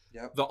Knight.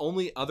 Yep. The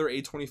only other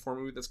A24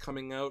 movie that's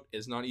coming out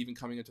is not even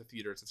coming into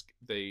theaters.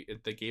 They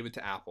gave it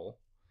to Apple,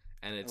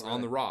 and it's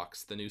On the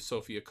Rocks, the new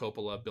Sofia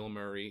Coppola, Bill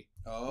Murray,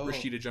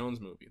 Rashida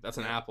Jones movie. That's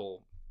an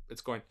Apple.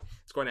 It's going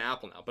to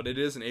Apple now, but it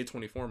is an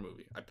A24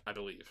 movie, I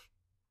believe.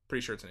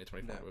 Pretty sure it's an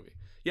A24 movie.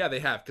 Yeah, they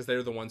have, because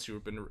they're the ones who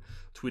have been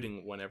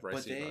tweeting whenever I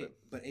see about it.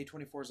 But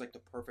A24 is like the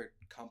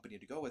perfect company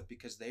to go with,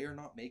 because they are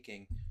not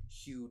making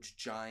huge,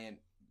 giant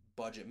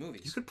budget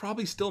movies. You could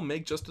probably still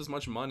make just as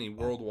much money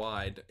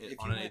worldwide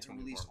on an A24 movie.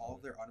 Release all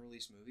of their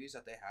unreleased movies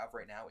that they have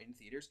right now in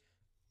theaters,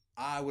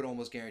 I would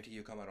almost guarantee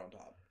you come out on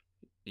top.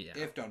 Yeah.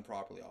 If done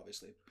properly,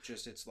 obviously.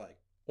 Just it's like,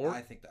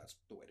 I think that's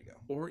the way to go.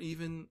 Or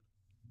even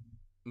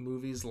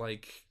movies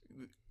like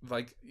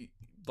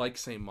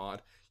Saint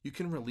Maud, you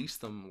can release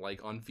them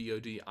like on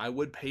VOD. I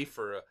would pay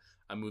for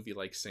a movie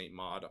like Saint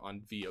Maud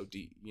on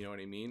VOD. You know what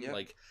I mean? Yep.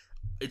 Like,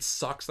 it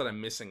sucks that I'm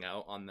missing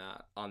out on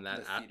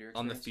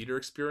the theater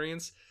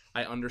experience.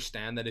 I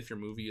understand that if your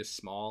movie is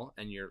small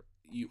and you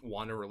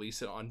want to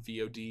release it on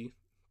VOD,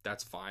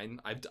 that's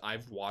fine.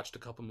 I've watched a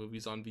couple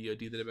movies on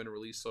VOD that have been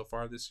released so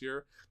far this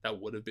year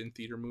that would have been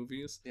theater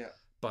movies. Yeah.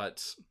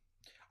 But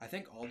I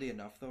think oddly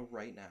enough though,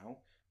 right now,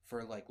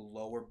 for like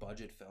lower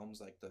budget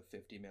films, like the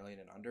 50 million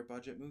and under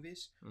budget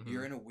movies,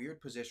 you're in a weird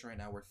position right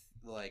now where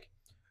like,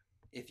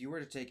 if you were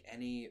to take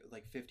any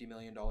like $50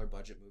 million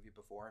budget movie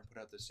before and put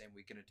out the same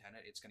weekend in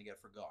Tenet, it's going to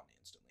get forgotten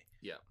instantly.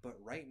 Yeah. But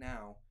right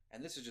now,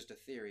 and this is just a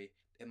theory,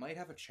 it might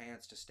have a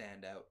chance to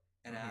stand out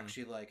and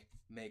actually like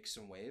make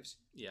some waves.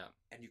 Yeah.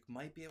 And you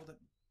might be able to,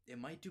 it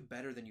might do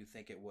better than you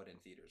think it would in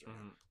theaters right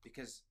now,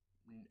 because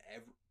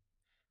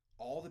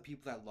all the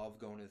people that love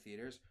going to the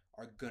theaters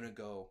are gonna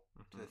go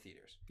to the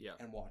theaters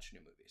and watch new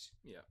movies.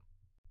 Yeah.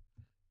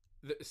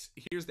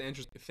 Here's the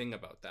interesting thing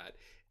about that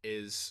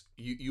is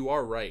you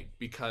are right,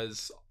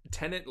 because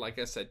Tenet, like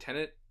I said,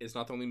 Tenet is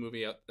not the only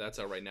movie that's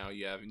out right now.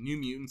 You have New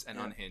Mutants and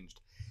Unhinged.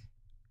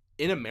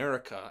 In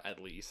America,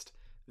 at least,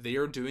 they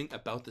are doing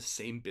about the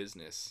same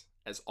business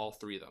as all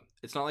three of them.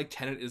 It's not like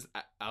Tenet is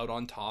out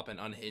on top and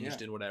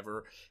Unhinged and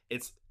whatever.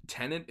 It's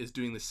Tenet is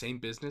doing the same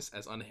business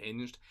as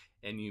Unhinged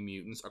and New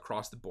Mutants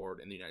across the board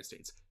in the United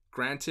States.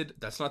 Granted,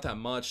 that's not that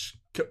much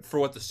for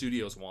what the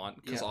studios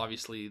want, because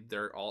obviously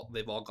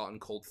they've all gotten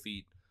cold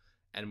feet,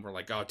 and we're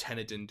like, oh,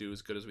 Tenet didn't do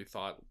as good as we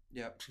thought.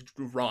 Yeah,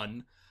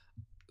 run.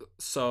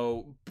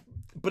 So,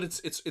 but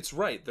it's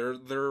right.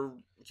 They're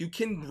you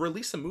can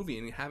release a movie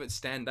and have it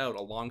stand out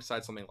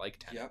alongside something like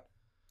Tenet. Yep.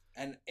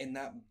 And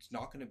that's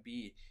not going to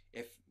be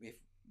if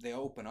they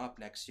open up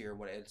next year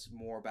when it's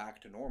more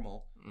back to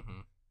normal.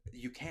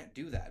 You can't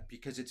do that,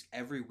 because it's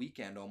every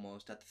weekend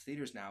almost at the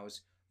theaters now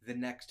is the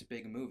next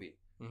big movie.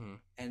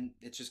 And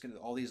it's just gonna,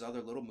 all these other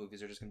little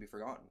movies are just gonna be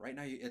forgotten. Right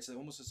now, it's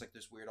almost just like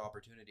this weird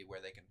opportunity where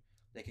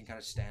they can kind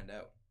of stand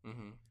out. I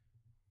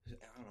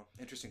don't know.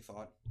 Interesting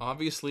thought.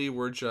 Obviously,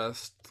 we're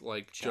just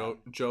like Joe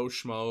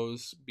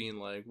Schmoes being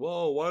like,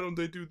 "Whoa, why don't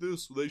they do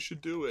this? They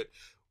should do it."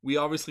 We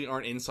obviously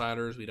aren't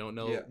insiders. We don't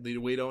know. Yeah.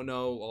 We don't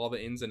know all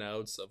the ins and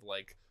outs of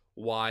like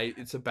why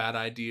it's a bad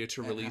idea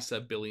to release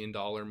 $1 billion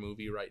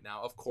movie right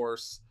now. Of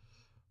course,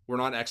 we're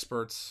not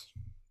experts.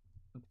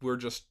 We're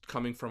just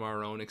coming from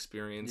our own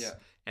experience. Yeah.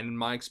 And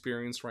my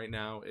experience right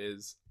now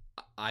is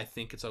I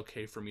think it's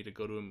okay for me to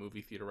go to a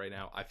movie theater right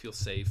now. I feel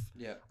safe.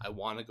 Yeah. I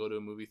want to go to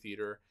a movie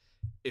theater.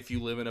 If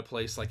you live in a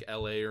place like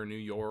LA or New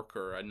York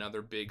or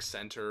another big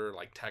center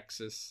like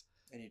Texas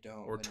and you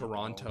don't, or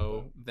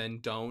Toronto, then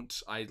don't.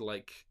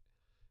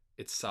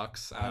 It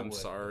sucks. I'm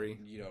sorry.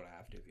 You don't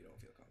have to if you don't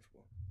feel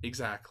comfortable.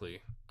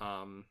 Exactly.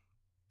 I'm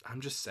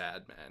just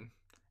sad, man.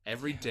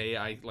 Every day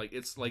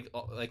it's like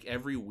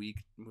every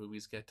week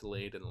movies get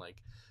delayed, and like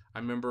I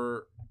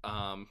remember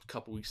a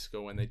couple weeks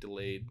ago when they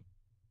delayed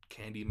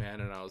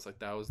Candyman, and I was like,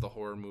 that was the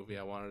horror movie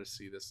I wanted to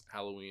see this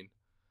Halloween.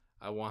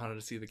 I wanted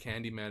to see the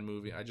Candyman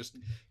movie. I just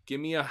give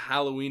me a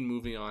Halloween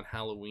movie on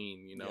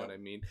Halloween. You know what I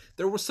mean?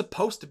 There was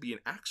supposed to be an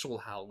actual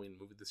Halloween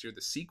movie this year,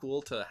 the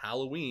sequel to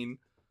Halloween,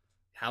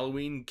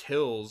 Halloween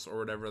Kills or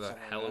whatever the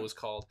hell it was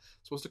called.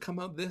 Supposed to come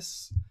out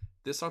this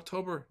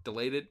October.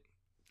 Delayed it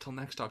till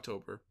next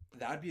October.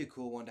 That'd be a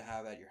cool one to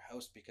have at your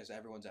house because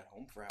everyone's at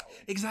home for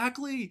Halloween.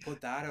 Exactly.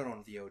 Put that out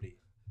on VOD.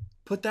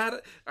 Put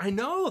that. I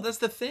know, that's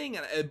the thing,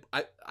 and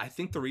I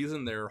think the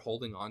reason they're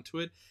holding on to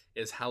it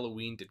is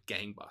Halloween did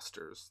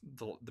gangbusters.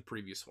 The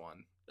previous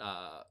one,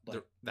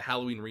 the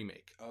Halloween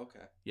remake. Oh, okay.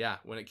 Yeah,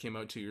 when it came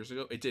out 2 years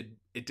ago, it did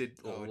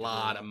a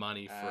lot of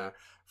money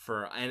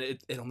for and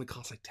it only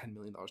cost like $10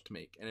 million to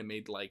make, and it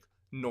made like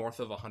north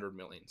of 100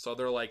 million. So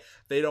they're like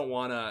they don't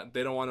want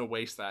to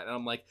waste that, and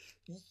I'm like,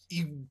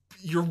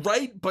 you're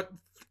right, but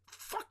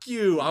fuck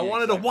you. Yeah, I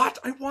wanted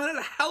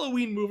a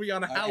Halloween movie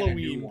on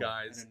Halloween,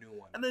 guys.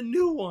 And a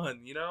new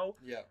one, you know?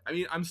 Yeah. I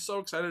mean, I'm so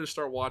excited to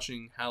start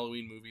watching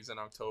Halloween movies in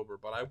October,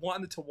 but I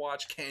wanted to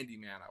watch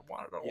Candyman. I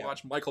wanted to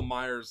watch Michael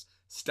Myers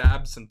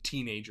stab some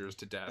teenagers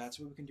to death. That's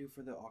what we can do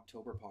for the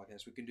October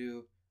podcast. We can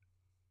do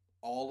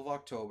all of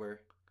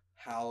October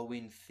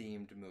Halloween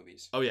themed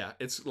movies. Oh yeah,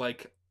 it's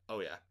like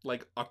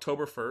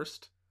October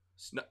 1st.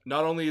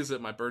 Not only is it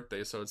my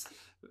birthday, so it's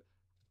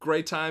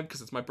great time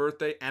because it's my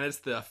birthday and it's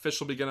the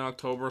official beginning of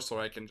October, so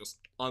I can just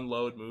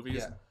unload movies.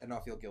 Yeah, and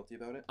not feel guilty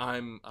about it.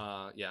 I'm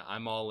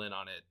all in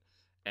on it,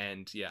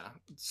 and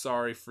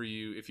sorry for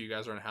you if you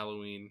guys are on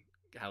Halloween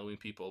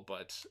people,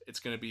 but it's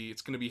gonna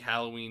be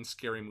Halloween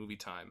scary movie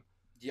time.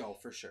 Yo,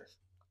 for sure.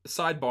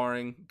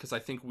 Sidebarring, because I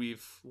think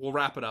we'll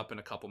wrap it up in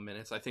a couple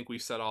minutes. I think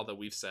we've said all that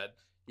we've said.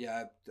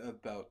 Yeah,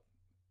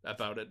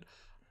 about it.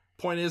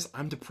 Point is,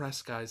 I'm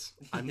depressed, guys.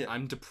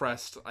 I'm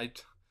depressed.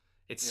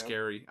 It's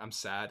scary. I'm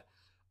sad.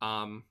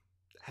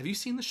 Have you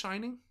seen The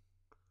Shining?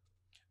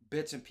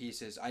 Bits and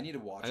pieces. I need to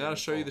watch it. I gotta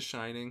show you The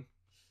Shining.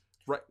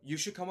 Right. You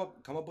should come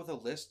up with a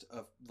list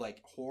of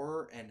like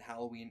horror and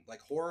Halloween.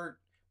 Like horror,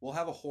 we'll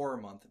have a horror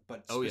month,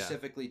 but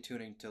specifically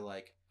tuning to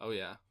like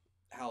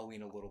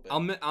Halloween a little bit.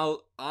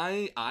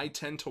 I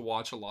tend to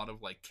watch a lot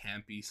of like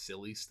campy,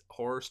 silly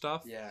horror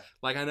stuff. Yeah.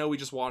 Like I know we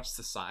just watched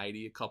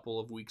Society a couple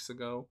of weeks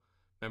ago.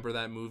 Remember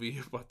that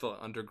movie about the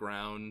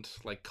underground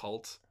like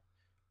cult?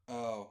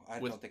 Oh, I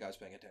don't think I was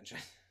paying attention.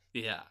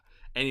 Yeah.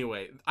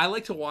 Anyway, I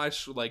like to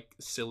watch like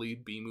silly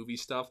B-movie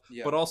stuff,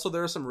 but also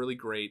there are some really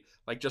great,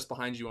 like just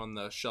behind you on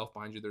the shelf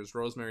behind you, there's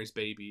Rosemary's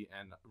Baby,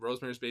 and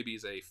Rosemary's Baby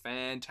is a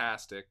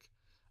fantastic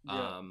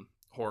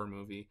horror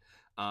movie.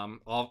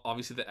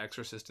 Obviously The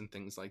Exorcist and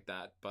things like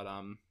that, but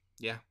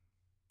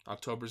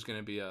October's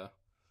gonna be a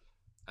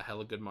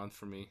hella good month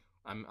for me.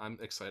 I'm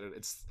excited.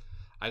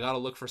 I gotta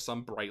look for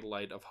some bright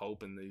light of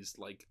hope in these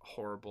like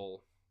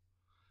horrible,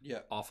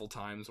 awful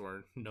times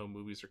where no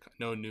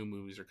new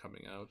movies are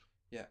coming out.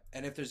 Yeah,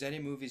 and if there's any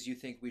movies you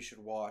think we should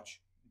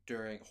watch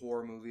during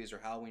horror movies or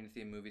Halloween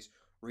themed movies,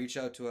 reach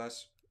out to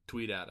us.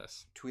 Tweet at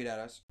us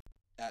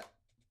at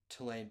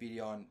Tulane BD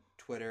on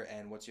Twitter.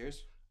 And what's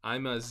yours?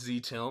 I'm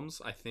Z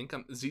Tilms. I think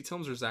I'm Z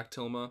Tilms or Zach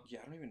Tilma. Yeah,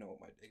 I don't even know what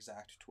my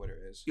exact Twitter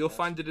is. You'll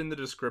find it in the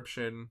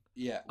description.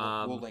 Yeah,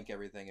 we'll link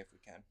everything if we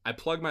can. I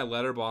plugged my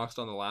Letterboxd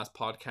on the last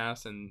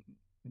podcast and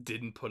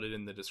didn't put it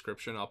in the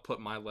description. I'll put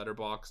my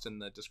Letterboxd in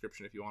the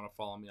description if you want to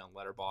follow me on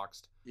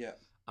Letterboxd. Yeah.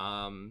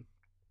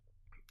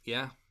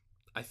 Yeah.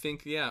 I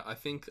think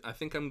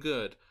I'm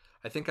good.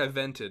 I think I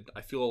vented.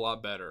 I feel a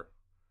lot better.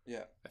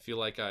 Yeah. I feel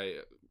like I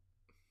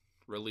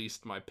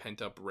released my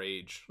pent-up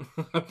rage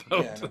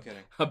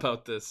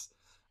about this.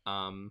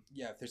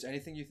 If there's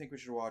anything you think we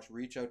should watch,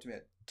 reach out to me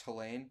at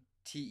Tulane,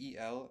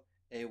 TELAYNE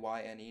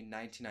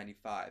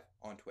 1995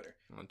 on Twitter.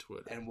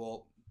 And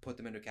we'll put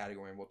them into a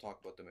category and we'll talk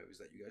about the movies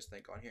that you guys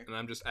think on here. And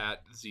I'm just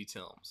at Z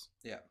Tilms.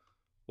 Yeah.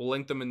 We'll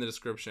link them in the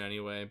description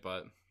anyway,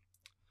 but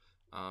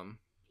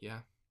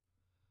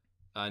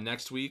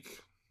next week,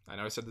 I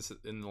know I said this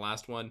in the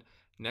last one,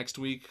 next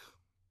week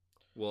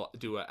we'll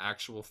do an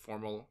actual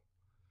formal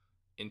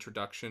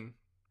introduction.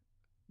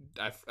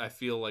 I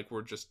feel like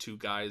we're just two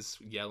guys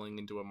yelling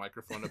into a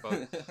microphone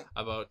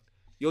about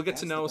you'll get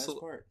to know us a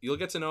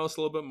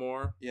little bit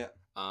more. Yeah.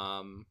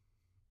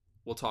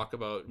 We'll talk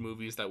about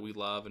movies that we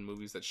love and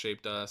movies that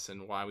shaped us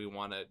and why we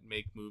want to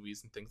make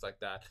movies and things like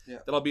that. Yeah.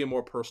 That'll be a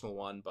more personal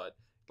one, but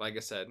like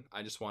I said,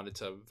 I just wanted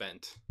to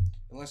vent.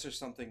 Unless there's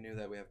something new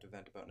that we have to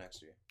vent about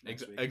next week.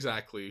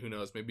 Exactly. Who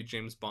knows? Maybe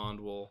James Bond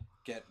will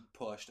get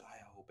pushed.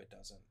 I hope it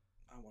doesn't.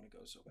 I want to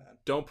go so bad.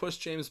 Don't push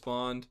James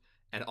Bond,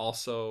 and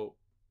also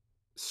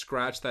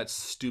scratch that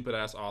stupid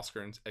ass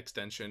Oscar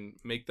extension.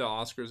 Make the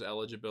Oscars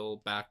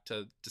eligible back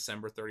to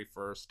December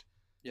 31st.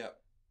 Yeah.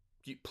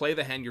 You play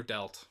the hand you're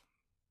dealt,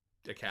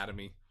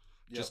 Academy.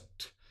 Yep.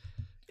 Just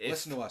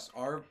listen to us.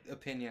 Our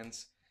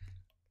opinions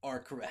are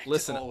correct.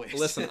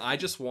 Listen, I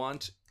just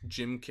want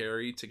Jim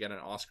Carrey to get an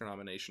Oscar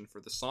nomination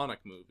for the Sonic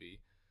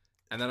movie.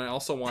 And then I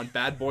also want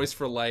Bad Boys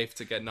for Life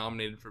to get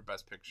nominated for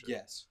Best Picture.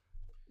 Yes.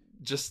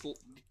 Just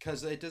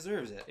because it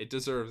deserves it. It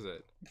deserves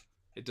it.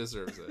 It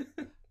deserves it.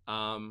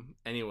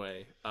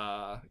 Anyway,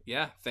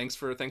 yeah, thanks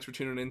for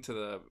tuning in to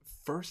the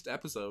first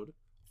episode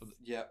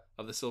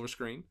of the Silver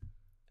Screen.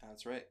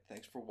 That's right.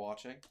 Thanks for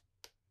watching.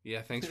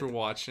 Yeah, thanks for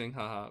watching.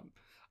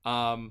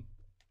 Haha.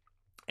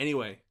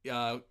 Anyway,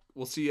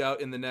 we'll see you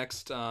out in the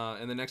next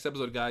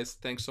episode, guys.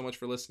 Thanks so much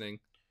for listening.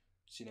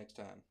 See you next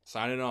time.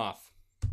 Signing off.